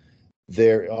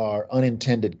there are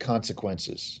unintended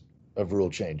consequences of rule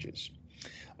changes.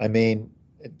 I mean,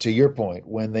 to your point,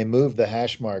 when they moved the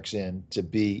hash marks in to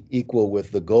be equal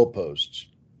with the goalposts,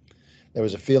 there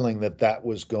was a feeling that that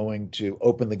was going to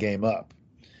open the game up.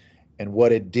 And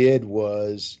what it did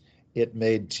was it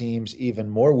made teams even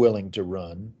more willing to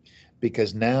run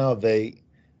because now they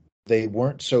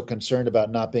weren't so concerned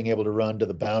about not being able to run to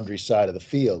the boundary side of the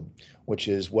field, which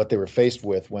is what they were faced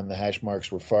with when the hash marks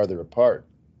were farther apart.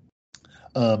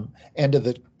 And to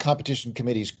the competition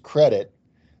committee's credit,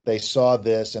 they saw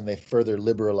this and they further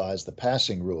liberalized the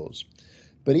passing rules.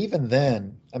 But even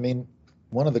then, I mean,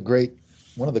 one of the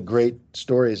great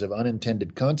stories of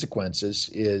unintended consequences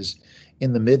is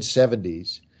in the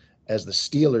mid-'70s, as the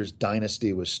Steelers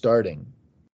dynasty was starting,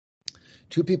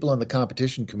 two people on the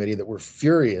competition committee that were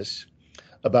furious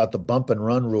about the bump and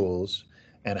run rules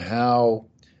and how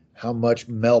much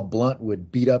Mel Blount would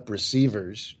beat up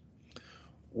receivers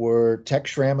were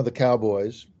Tex Schramm of the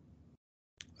Cowboys,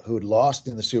 who'd lost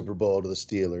in the Super Bowl to the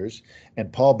Steelers,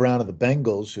 and Paul Brown of the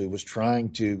Bengals, who was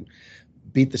trying to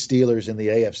beat the Steelers in the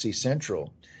AFC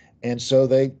Central. And so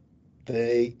they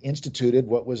instituted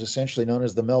what was essentially known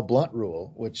as the Mel Blount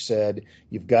rule, which said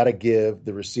you've got to give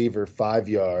the receiver 5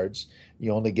 yards.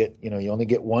 You only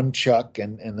get one chuck,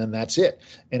 and then that's it.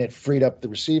 And it freed up the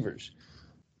receivers.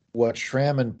 What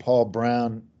Schramm and Paul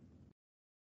Brown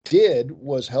did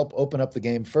was help open up the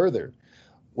game further.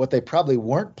 What they probably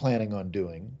weren't planning on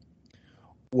doing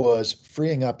was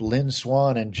freeing up Lynn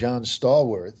Swann and John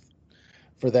Stallworth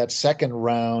for that second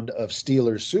round of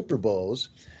Steelers Super Bowls,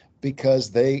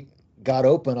 because they got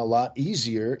open a lot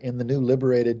easier in the new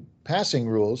liberated passing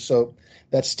rules. So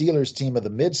that Steelers team of the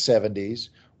mid-'70s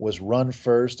was run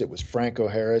first. It was Franco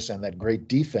Harris and that great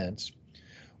defense.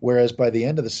 Whereas by the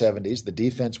end of the '70s, the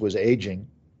defense was aging.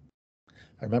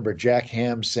 I remember Jack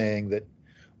Ham saying that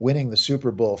winning the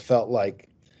Super Bowl felt like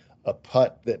a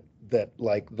putt that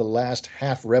like the last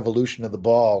half revolution of the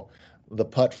ball, the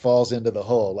putt falls into the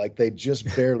hole. Like they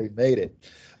just barely made it.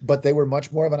 But they were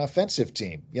much more of an offensive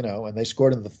team, and they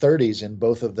scored in the 30s in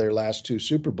both of their last 2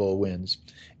 Super Bowl wins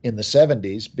in the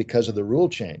 '70s because of the rule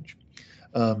change.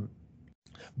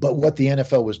 But what the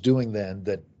NFL was doing then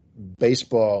that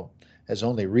baseball has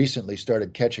only recently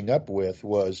started catching up with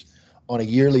was on a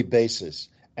yearly basis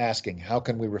asking, how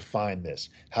can we refine this?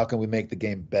 How can we make the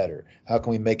game better? How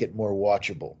can we make it more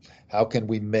watchable? How can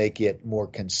we make it more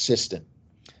consistent?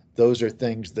 Those are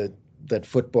things that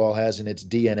football has in its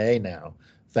DNA now,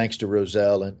 thanks to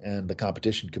Rozelle and the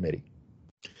competition committee.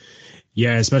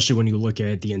 Yeah, especially when you look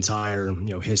at the entire,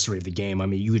 history of the game. I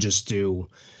mean, you could just do,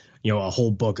 a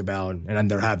whole book about, and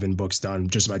there have been books done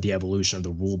just about the evolution of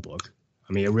the rule book.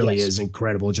 I mean, it really is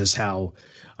incredible just how,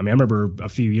 I remember a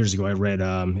few years ago I read,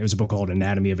 it was a book called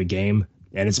Anatomy of a Game,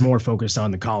 and it's more focused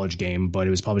on the college game, but it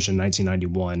was published in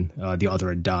 1991. The author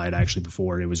had died actually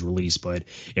before it was released, but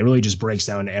it really just breaks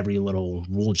down every little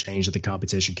rule change that the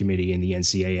competition committee and the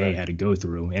NCAA had to go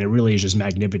through. And it really is just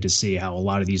magnificent to see how a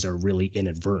lot of these are really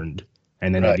inadvertent,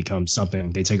 and then it becomes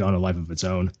something, they take on a life of its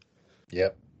own.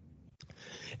 Yep.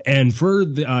 And for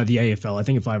the AFL, I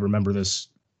think if I remember this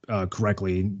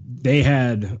correctly, they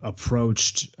had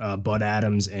approached Bud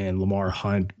Adams and Lamar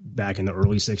Hunt back in the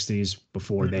early '60s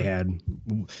before they had.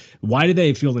 Why did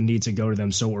they feel the need to go to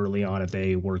them so early on if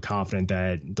they were confident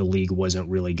that the league wasn't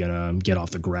really going to get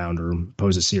off the ground or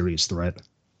pose a serious threat?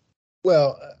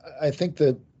 Well, I think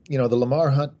that, the Lamar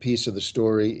Hunt piece of the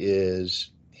story is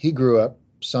he grew up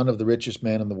son of the richest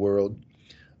man in the world,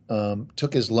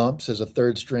 took his lumps as a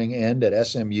third string end at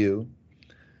SMU,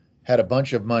 had a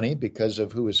bunch of money because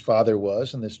of who his father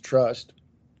was and this trust,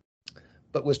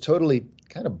 but was totally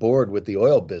kind of bored with the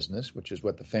oil business, which is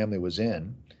what the family was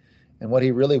in. And what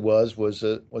he really was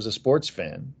a sports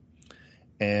fan.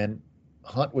 And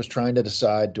Hunt was trying to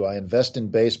decide, do I invest in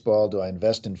baseball? Do I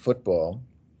invest in football?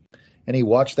 And he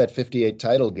watched that 58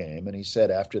 title game, and he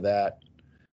said after that,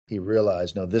 he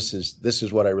realized, no, this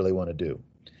is what I really want to do.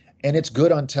 And it's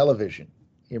good on television.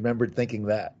 He remembered thinking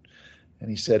that. And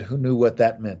he said, who knew what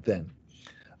that meant then?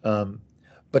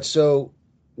 But so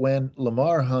when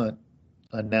Lamar Hunt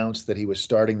announced that he was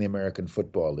starting the American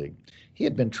Football League, he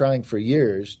had been trying for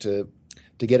years to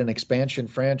get an expansion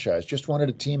franchise, just wanted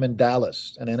a team in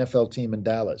Dallas, an NFL team in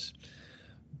Dallas.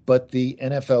 But the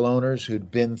NFL owners who'd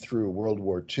been through World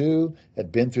War II,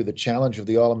 had been through the challenge of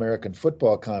the All-American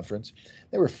Football Conference,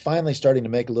 they were finally starting to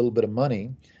make a little bit of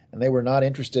money, and they were not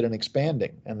interested in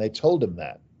expanding, and they told him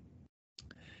that.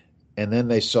 And then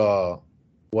they saw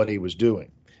what he was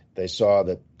doing. They saw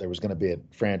that there was going to be a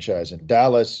franchise in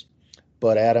Dallas,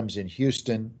 Bud Adams in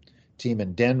Houston, team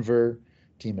in Denver,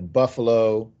 team in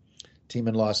Buffalo, team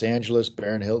in Los Angeles,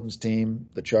 Barron Hilton's team,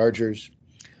 the Chargers.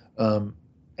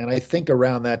 And I think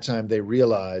around that time they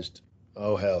realized,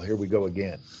 oh, hell, here we go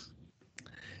again.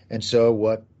 And so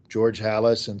what George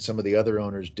Halas and some of the other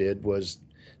owners did was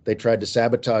they tried to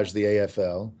sabotage the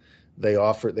AFL.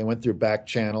 They went through back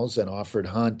channels and offered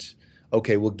Hunt,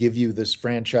 okay, we'll give you this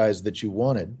franchise that you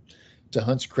wanted. To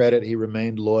Hunt's credit, he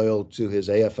remained loyal to his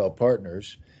AFL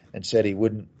partners and said he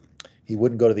wouldn't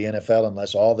go to the NFL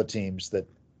unless all the teams that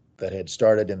had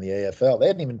started in the AFL, they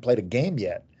hadn't even played a game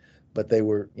yet, but they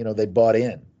were, they bought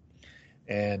in.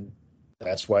 And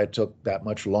that's why it took that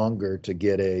much longer to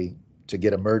get a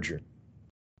merger.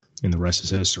 And the rest is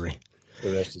history.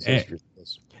 The rest is history.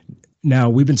 Now,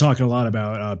 we've been talking a lot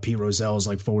about Pete Rozell's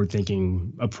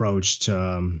forward-thinking approach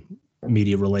to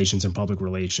media relations and public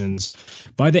relations.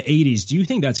 By the 80s, do you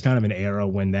think that's kind of an era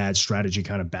when that strategy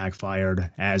kind of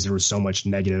backfired, as there was so much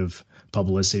negative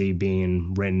publicity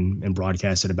being written and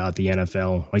broadcasted about the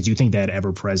NFL? Do you think that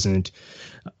ever-present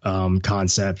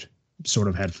concept sort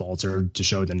of had faltered to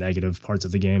show the negative parts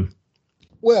of the game?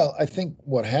 Well, I think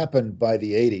what happened by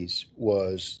the 80s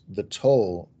was the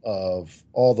toll of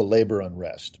all the labor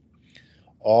unrest,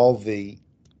 all the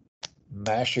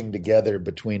mashing together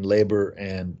between labor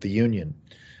and the union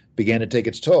began to take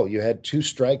its toll. You had 2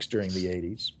 strikes during the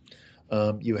 80s.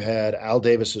 You had Al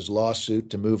Davis's lawsuit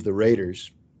to move the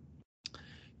Raiders.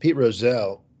 Pete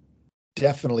Rozelle,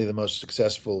 definitely the most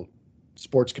successful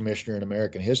sports commissioner in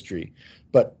American history,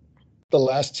 but the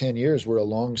last 10 years were a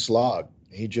long slog.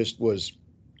 He just was,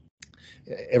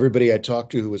 everybody I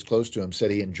talked to who was close to him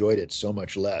said he enjoyed it so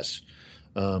much less.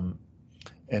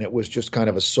 And it was just kind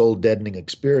of a soul-deadening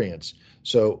experience.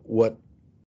 So what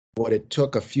it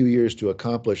took a few years to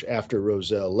accomplish after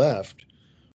Rozelle left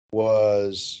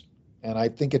was, and I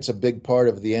think it's a big part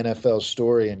of the NFL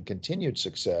story and continued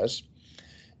success,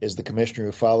 is the commissioner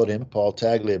who followed him, Paul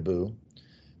Tagliabue,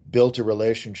 built a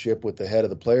relationship with the head of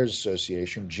the Players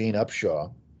Association, Gene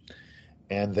Upshaw,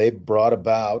 and they brought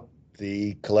about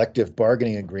the collective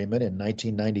bargaining agreement in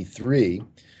 1993,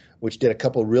 which did a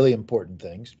couple really important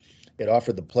things. It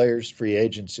offered the players free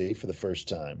agency for the first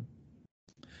time,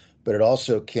 but it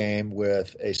also came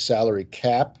with a salary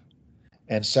cap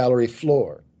and salary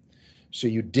floor. So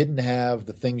you didn't have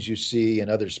the things you see in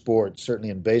other sports,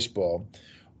 certainly in baseball,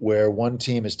 where one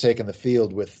team is taking the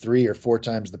field with 3 or 4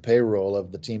 times the payroll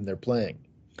of the team they're playing.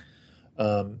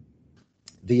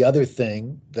 The other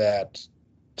thing that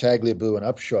Tagliabue and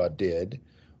Upshaw did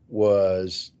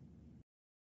was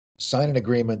sign an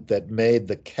agreement that made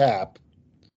the cap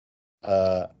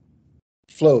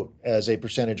float as a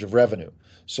percentage of revenue.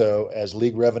 So as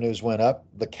league revenues went up,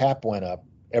 the cap went up,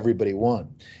 everybody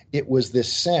won. It was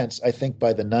this sense, I think,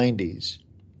 by the 90s,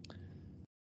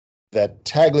 that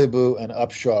Tagliabue and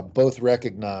Upshaw both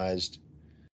recognized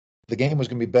the game was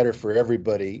going to be better for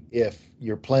everybody if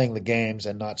you're playing the games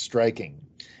and not striking.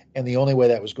 And the only way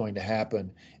that was going to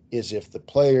happen is if the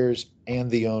players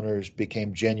and the owners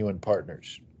became genuine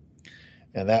partners.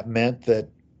 And that meant that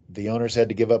the owners had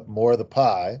to give up more of the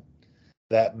pie.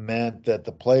 That meant that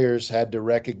the players had to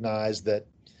recognize that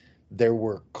there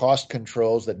were cost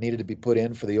controls that needed to be put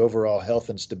in for the overall health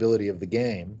and stability of the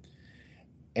game.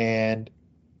 And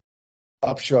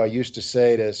Upshaw used to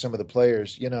say to some of the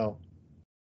players,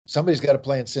 somebody's got to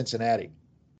play in Cincinnati.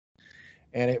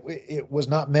 And it was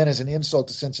not meant as an insult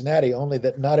to Cincinnati, only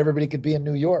that not everybody could be in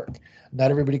New York.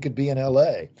 Not everybody could be in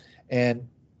LA. And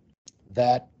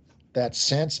that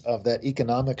sense of that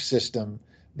economic system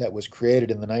that was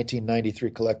created in the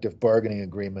 1993 collective bargaining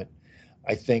agreement,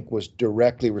 I think was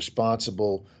directly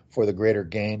responsible for the greater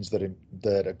gains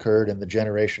that occurred in the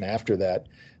generation after that,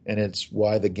 and it's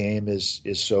why the game is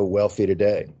so wealthy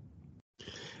today.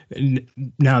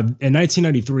 Now, in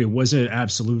 1993, was it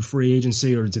absolute free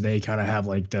agency, or did they kind of have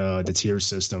like the tier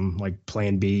system, like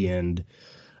Plan B and?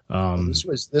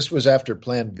 This was after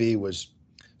Plan B was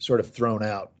sort of thrown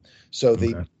out. So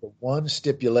Okay. the one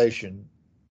stipulation,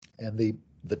 and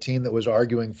the team that was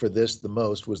arguing for this the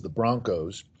most was the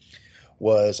Broncos,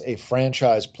 was a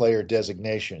franchise player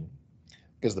designation,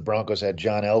 because the Broncos had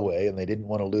John Elway and they didn't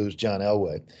want to lose John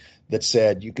Elway, that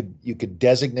said you could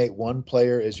designate one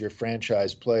player as your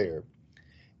franchise player,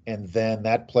 and then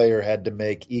that player had to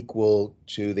make equal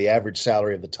to the average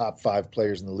salary of the top 5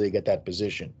 players in the league at that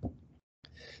position.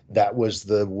 That was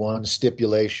the one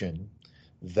stipulation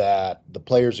that the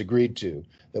players agreed to.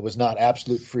 That was not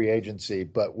absolute free agency,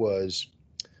 but was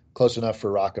close enough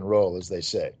for rock and roll, as they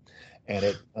say.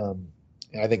 And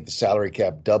I think the salary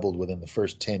cap doubled within the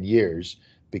first 10 years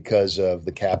because of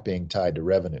the cap being tied to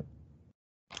revenue.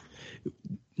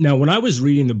 Now, when I was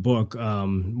reading the book,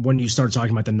 when you started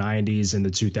talking about the 90s and the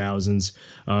 2000s,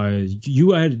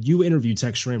 you interviewed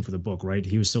Tex Schramm for the book, right?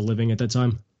 He was still living at that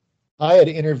time? I had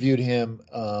interviewed him.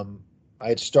 I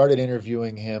had started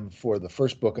interviewing him for the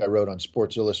first book I wrote on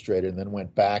Sports Illustrated, and then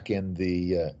went back in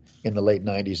the late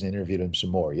 90s and interviewed him some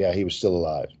more. Yeah, he was still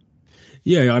alive.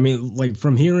 Yeah, I mean, like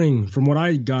from what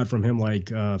I got from him,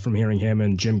 from hearing him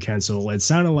and Jim Kensel, it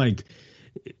sounded like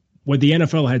what the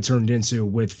NFL had turned into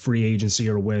with free agency,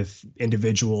 or with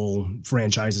individual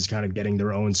franchises kind of getting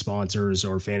their own sponsors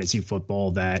or fantasy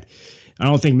football, that I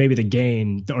don't think maybe the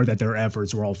game, or that their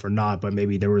efforts were all for naught, but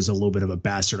maybe there was a little bit of a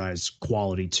bastardized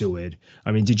quality to it.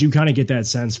 I mean, did you kind of get that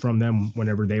sense from them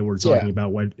whenever they were talking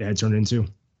about what it had turned into?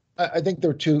 I think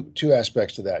there were two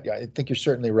aspects to that. Yeah, I think you're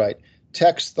certainly right.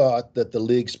 Tex thought that the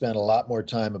league spent a lot more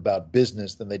time about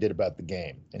business than they did about the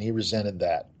game, and he resented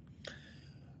that.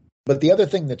 But the other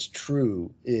thing that's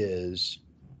true is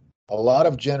a lot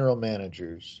of general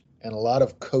managers and a lot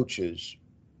of coaches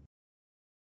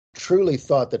truly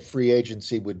thought that free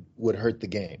agency would hurt the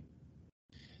game.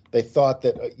 They thought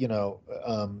that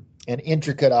an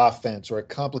intricate offense or a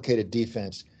complicated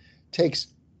defense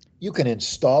you can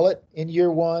install it in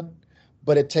year one,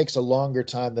 but it takes a longer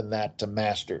time than that to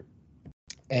master.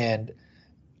 And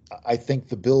I think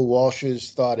the Bill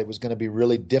Walshes thought it was going to be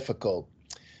really difficult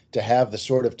to have the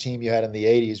sort of team you had in the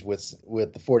 80s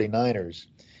with the 49ers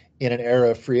in an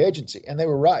era of free agency. And they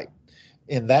were right.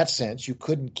 In that sense, you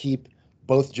couldn't keep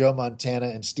both Joe Montana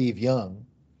and Steve Young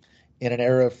in an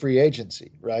era of free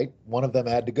agency, right? One of them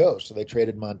had to go, so they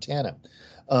traded Montana.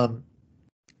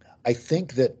 I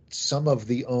think that some of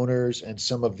the owners and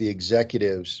some of the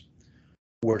executives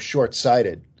were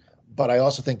short-sighted, but I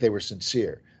also think they were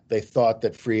sincere. They thought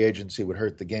that free agency would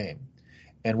hurt the game.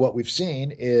 And what we've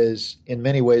seen is, in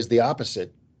many ways, the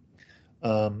opposite.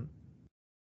 The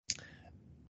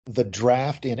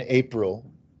draft in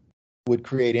April would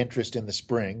create interest in the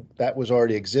spring. That was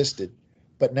already existed.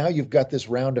 But now you've got this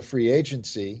round of free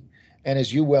agency. And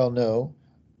as you well know,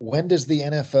 when does the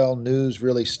NFL news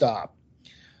really stop?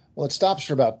 Well, it stops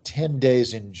for about 10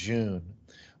 days in June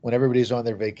when everybody's on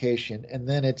their vacation. And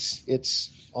then it's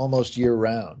almost year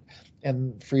round.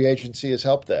 And free agency has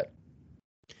helped that.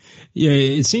 Yeah,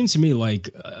 it seems to me like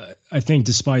I think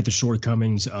despite the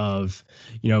shortcomings of,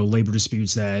 labor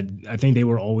disputes, that I think they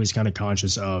were always kind of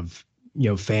conscious of,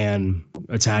 fan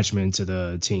attachment to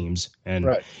the teams. And,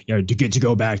 right. To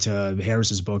go back to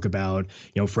Harris's book about,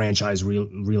 franchise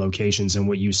relocations, and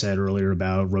what you said earlier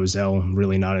about Rozelle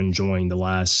really not enjoying the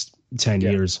last 10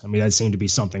 years. I mean, that seemed to be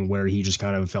something where he just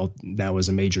kind of felt that was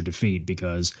a major defeat,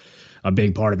 because a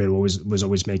big part of it was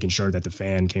always making sure that the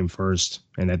fan came first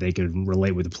and that they could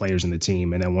relate with the players and the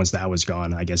team. And then once that was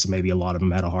gone, I guess maybe a lot of them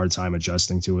had a hard time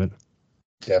adjusting to it.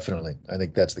 Definitely. I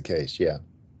think that's the case. Yeah.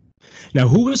 Now,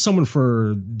 who was someone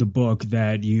for the book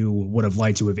that you would have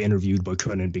liked to have interviewed but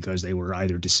couldn't because they were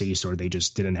either deceased or they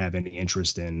just didn't have any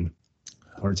interest in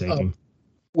partaking?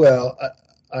 Well,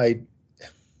 I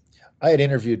had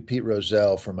interviewed Pete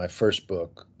Rozelle for my first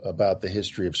book about the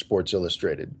history of Sports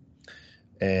Illustrated.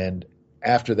 And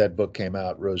after that book came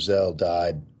out, Rozelle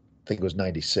died, I think it was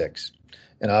 96.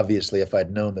 And obviously, if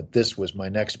I'd known that this was my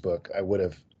next book, I would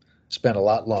have spent a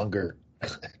lot longer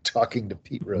talking to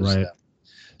Pete Rozelle. Right.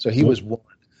 So he was one.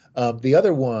 The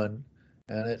other one,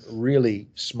 and it really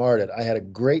smarted, I had a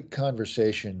great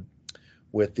conversation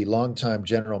with the longtime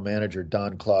general manager,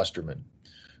 Don Klosterman,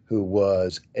 who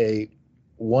was a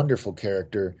wonderful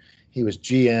character. He was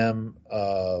GM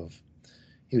of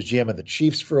the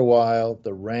Chiefs for a while,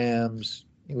 the Rams,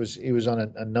 He was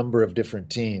on a number of different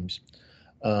teams.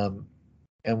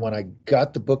 And when I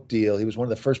got the book deal, he was one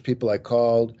of the first people I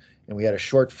called, and we had a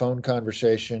short phone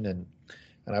conversation, and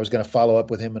I was going to follow up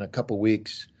with him in a couple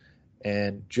weeks.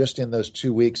 And just in those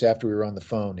 2 weeks after we were on the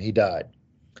phone, he died.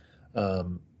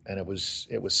 And it was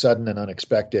sudden and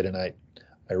unexpected, and I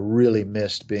really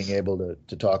missed being able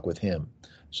to talk with him.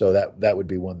 So that would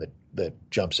be one that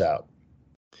jumps out.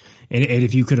 And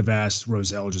if you could have asked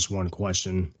Rozelle just one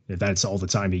question, if that's all the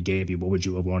time he gave you, what would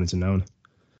you have wanted to know?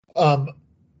 I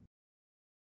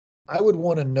would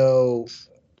want to know,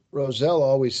 Rozelle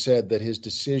always said that his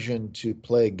decision to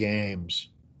play games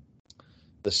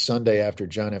the Sunday after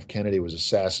John F. Kennedy was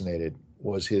assassinated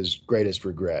was his greatest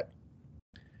regret.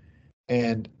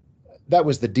 And that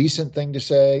was the decent thing to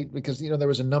say because, there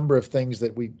was a number of things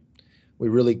that we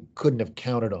really couldn't have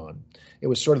counted on. It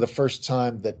was sort of the first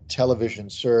time that television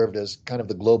served as kind of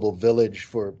the global village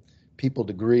for people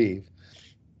to grieve.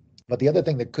 But the other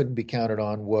thing that couldn't be counted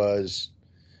on was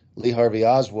Lee Harvey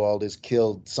Oswald is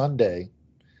killed Sunday,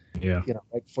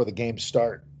 right before the games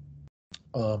start.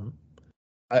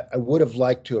 I would have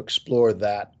liked to explore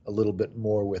that a little bit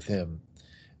more with him.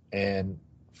 And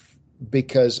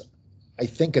because I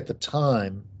think at the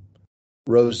time,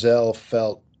 Rozelle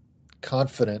felt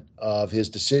confident of his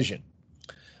decision.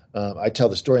 I tell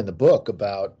the story in the book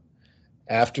about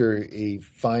after he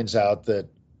finds out that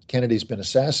Kennedy's been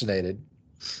assassinated,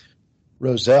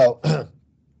 Rozelle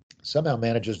somehow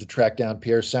manages to track down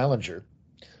Pierre Salinger,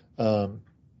 the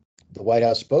White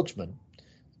House spokesman,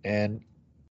 and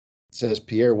says,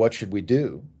 Pierre, what should we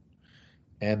do?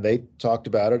 And they talked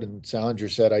about it, and Salinger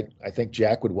said, I think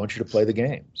Jack would want you to play the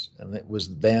games. And it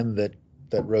was then that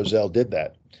Rozelle did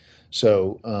that.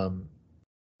 So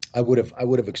I would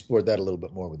have explored that a little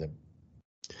bit more with him.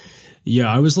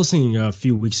 Yeah, I was listening a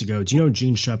few weeks ago. Do you know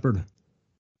Gene Shepard?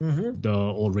 Mm-hmm. The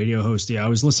old radio host. Yeah, I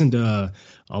was listening to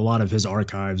a lot of his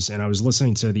archives, and I was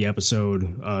listening to the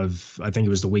episode of, I think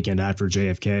it was the weekend after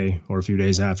JFK or a few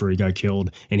days after he got killed.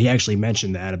 And he actually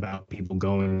mentioned that about people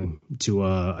going to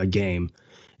a game.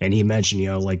 And he mentioned,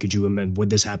 could you imagine, would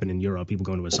this happen in Europe? People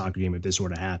going to a soccer game if this were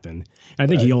to happen. And I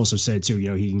think he also said too,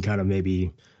 he can kind of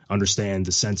maybe understand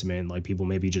the sentiment, like people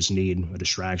maybe just need a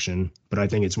distraction. But I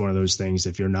think it's one of those things,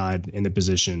 if you're not in the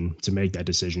position to make that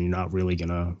decision, you're not really going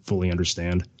to fully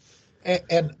understand.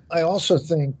 And I also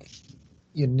think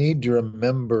you need to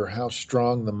remember how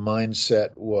strong the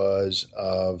mindset was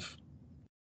of,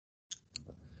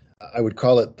 I would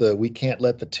call it we can't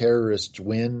let the terrorists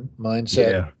win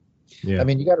mindset. Yeah. I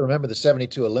mean, you got to remember the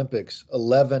 72 Olympics,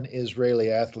 11 Israeli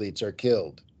athletes are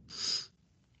killed.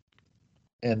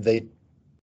 And they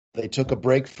took a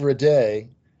break for a day,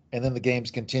 and then the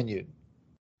games continued.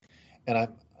 And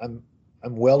I'm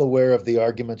well aware of the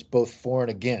arguments both for and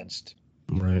against.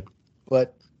 Right.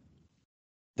 But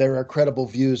there are credible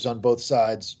views on both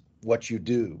sides what you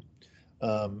do.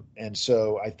 And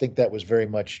so I think that was very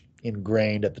much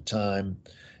ingrained at the time.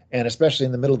 And especially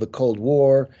in the middle of the Cold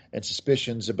War and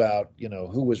suspicions about,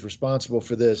 who was responsible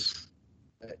for this,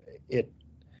 it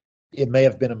may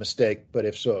have been a mistake, but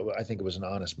if so, I think it was an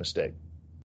honest mistake.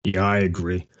 Yeah, I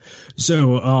agree.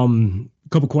 So, a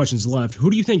couple questions left. Who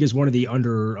do you think is one of the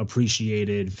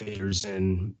underappreciated figures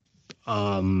in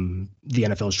the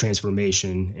NFL's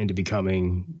transformation into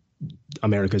becoming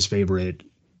America's favorite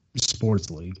sports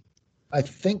league? I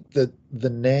think that the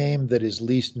name that is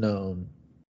least known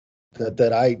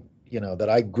that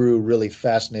I grew really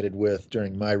fascinated with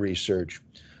during my research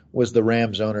was the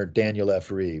Rams owner, Daniel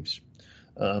F. Reeves.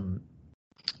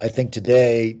 I think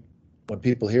today, when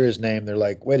people hear his name, they're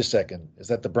like, wait a second, is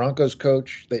that the Broncos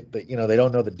coach? They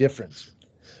don't know the difference.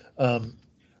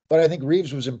 But I think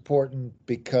Reeves was important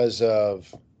because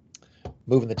of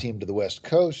moving the team to the West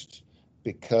Coast,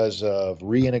 because of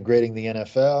reintegrating the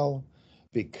NFL,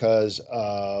 because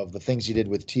of the things he did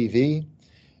with TV,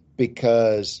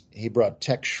 because he brought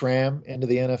Tex Schramm into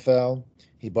the NFL.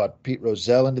 He brought Pete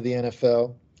Rozelle into the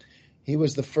NFL. He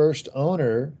was the first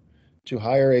owner to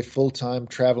hire a full-time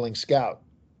traveling scout,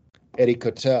 Eddie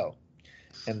Cotell.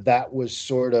 And that was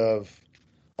sort of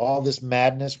all this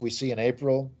madness we see in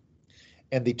April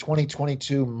and the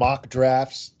 2022 mock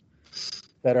drafts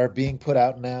that are being put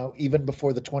out now, even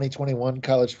before the 2021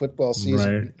 college football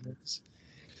season. Right.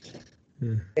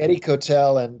 Eddie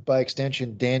Cotell and, by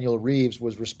extension, Daniel Reeves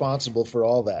was responsible for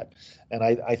all that. And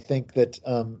I think that,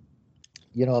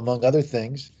 among other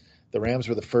things, the Rams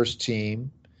were the first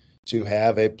team to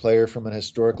have a player from an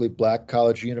historically black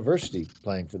college university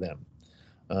playing for them.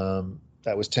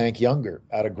 That was Tank Younger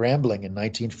out of Grambling in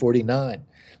 1949.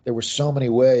 There were so many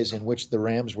ways in which the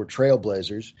Rams were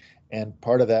trailblazers, and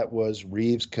part of that was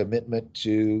Reeves' commitment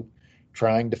to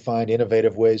trying to find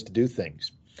innovative ways to do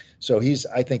things. So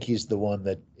I think he's the one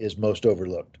that is most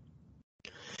overlooked.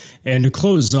 And to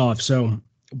close off, so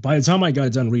by the time I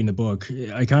got done reading the book,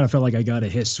 I kind of felt like I got a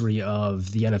history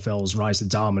of the NFL's rise to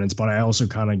dominance, but I also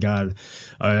kind of got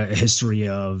a history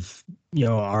of,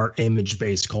 our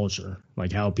image-based culture,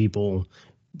 like how people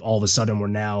all of a sudden were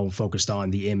now focused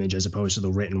on the image as opposed to the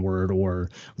written word or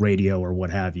radio or what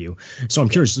have you. So I'm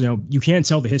curious, you can't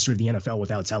tell the history of the NFL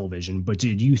without television, but do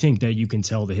you think that you can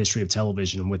tell the history of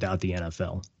television without the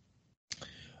NFL?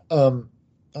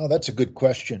 That's a good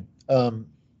question.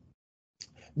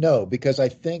 No, because I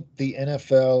think the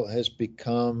NFL has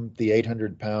become the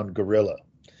 800-pound gorilla.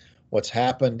 What's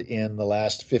happened in the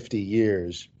last 50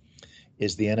 years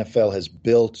is the NFL has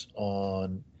built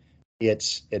on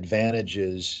its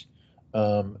advantages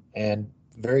and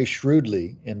very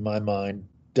shrewdly, in my mind,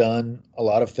 done a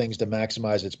lot of things to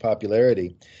maximize its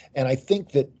popularity. And I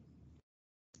think that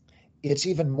it's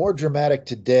even more dramatic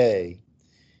today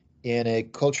in a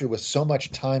culture with so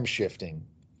much time shifting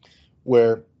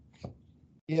where,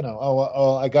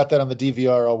 I got that on the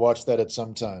DVR, I'll watch that at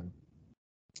some time.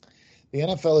 The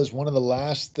NFL is one of the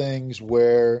last things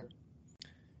where,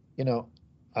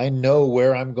 I know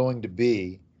where I'm going to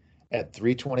be at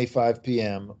 3:25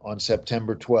 p.m. on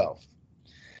September 12th.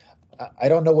 I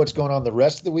don't know what's going on the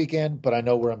rest of the weekend, but I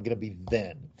know where I'm going to be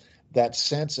then. That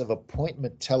sense of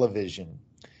appointment television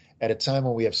at a time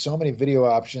when we have so many video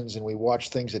options and we watch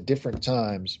things at different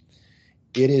times,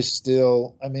 it is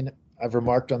still, I've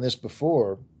remarked on this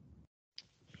before.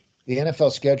 The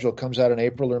NFL schedule comes out in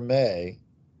April or May,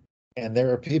 and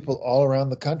there are people all around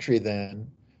the country then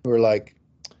who are like,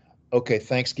 okay,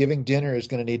 Thanksgiving dinner is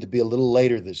going to need to be a little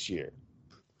later this year,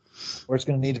 or it's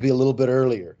going to need to be a little bit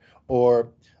earlier, or,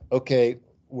 okay,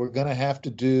 we're going to have to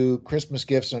do Christmas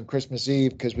gifts on Christmas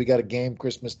Eve because we got a game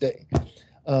Christmas Day.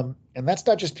 And that's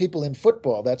not just people in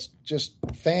football. That's just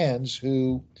fans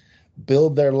who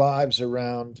build their lives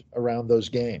around those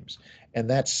games. And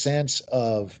that sense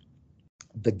of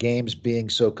the games being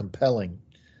so compelling,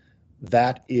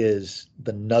 that is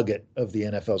the nugget of the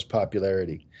NFL's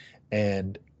popularity.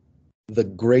 And the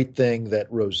great thing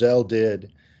that Rozelle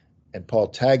did and Paul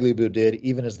Tagliabue did,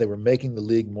 even as they were making the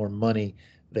league more money,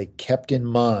 they kept in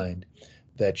mind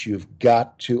that you've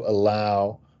got to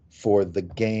allow for the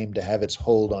game to have its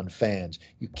hold on fans.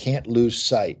 You can't lose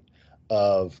sight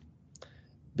of,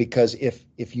 because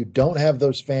if you don't have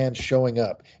those fans showing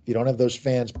up, if you don't have those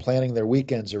fans planning their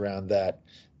weekends around that,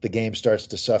 the game starts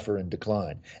to suffer and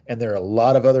decline. And there are a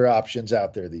lot of other options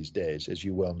out there these days, as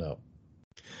you well know.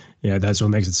 Yeah, that's what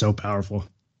makes it so powerful.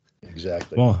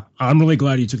 Exactly. Well, I'm really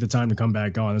glad you took the time to come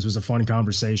back on. This was a fun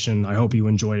conversation. I hope you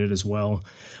enjoyed it as well.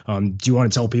 Do you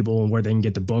want to tell people where they can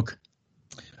get the book?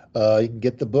 You can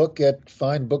get the book at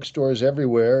fine bookstores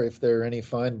everywhere, if there are any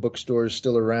fine bookstores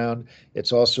still around.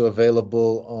 It's also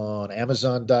available on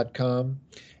Amazon.com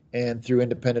and through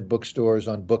independent bookstores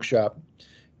on Bookshop.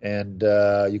 And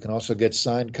you can also get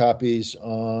signed copies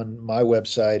on my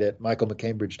website at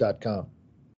michaelmccambridge.com.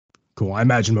 Cool. I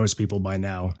imagine most people by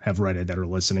now have read it that are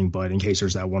listening, but in case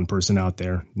there's that one person out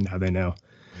there, now they know.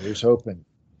 Here's hoping.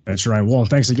 That's right. Well,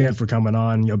 thanks again for coming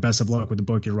on. Best of luck with the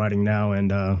book you're writing now,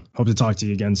 and hope to talk to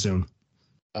you again soon.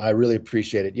 I really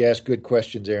appreciate it. You asked good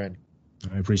questions, Aaron.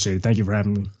 I appreciate it. Thank you for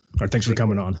having me. Or thanks for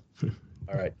coming on.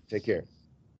 All right. Take care.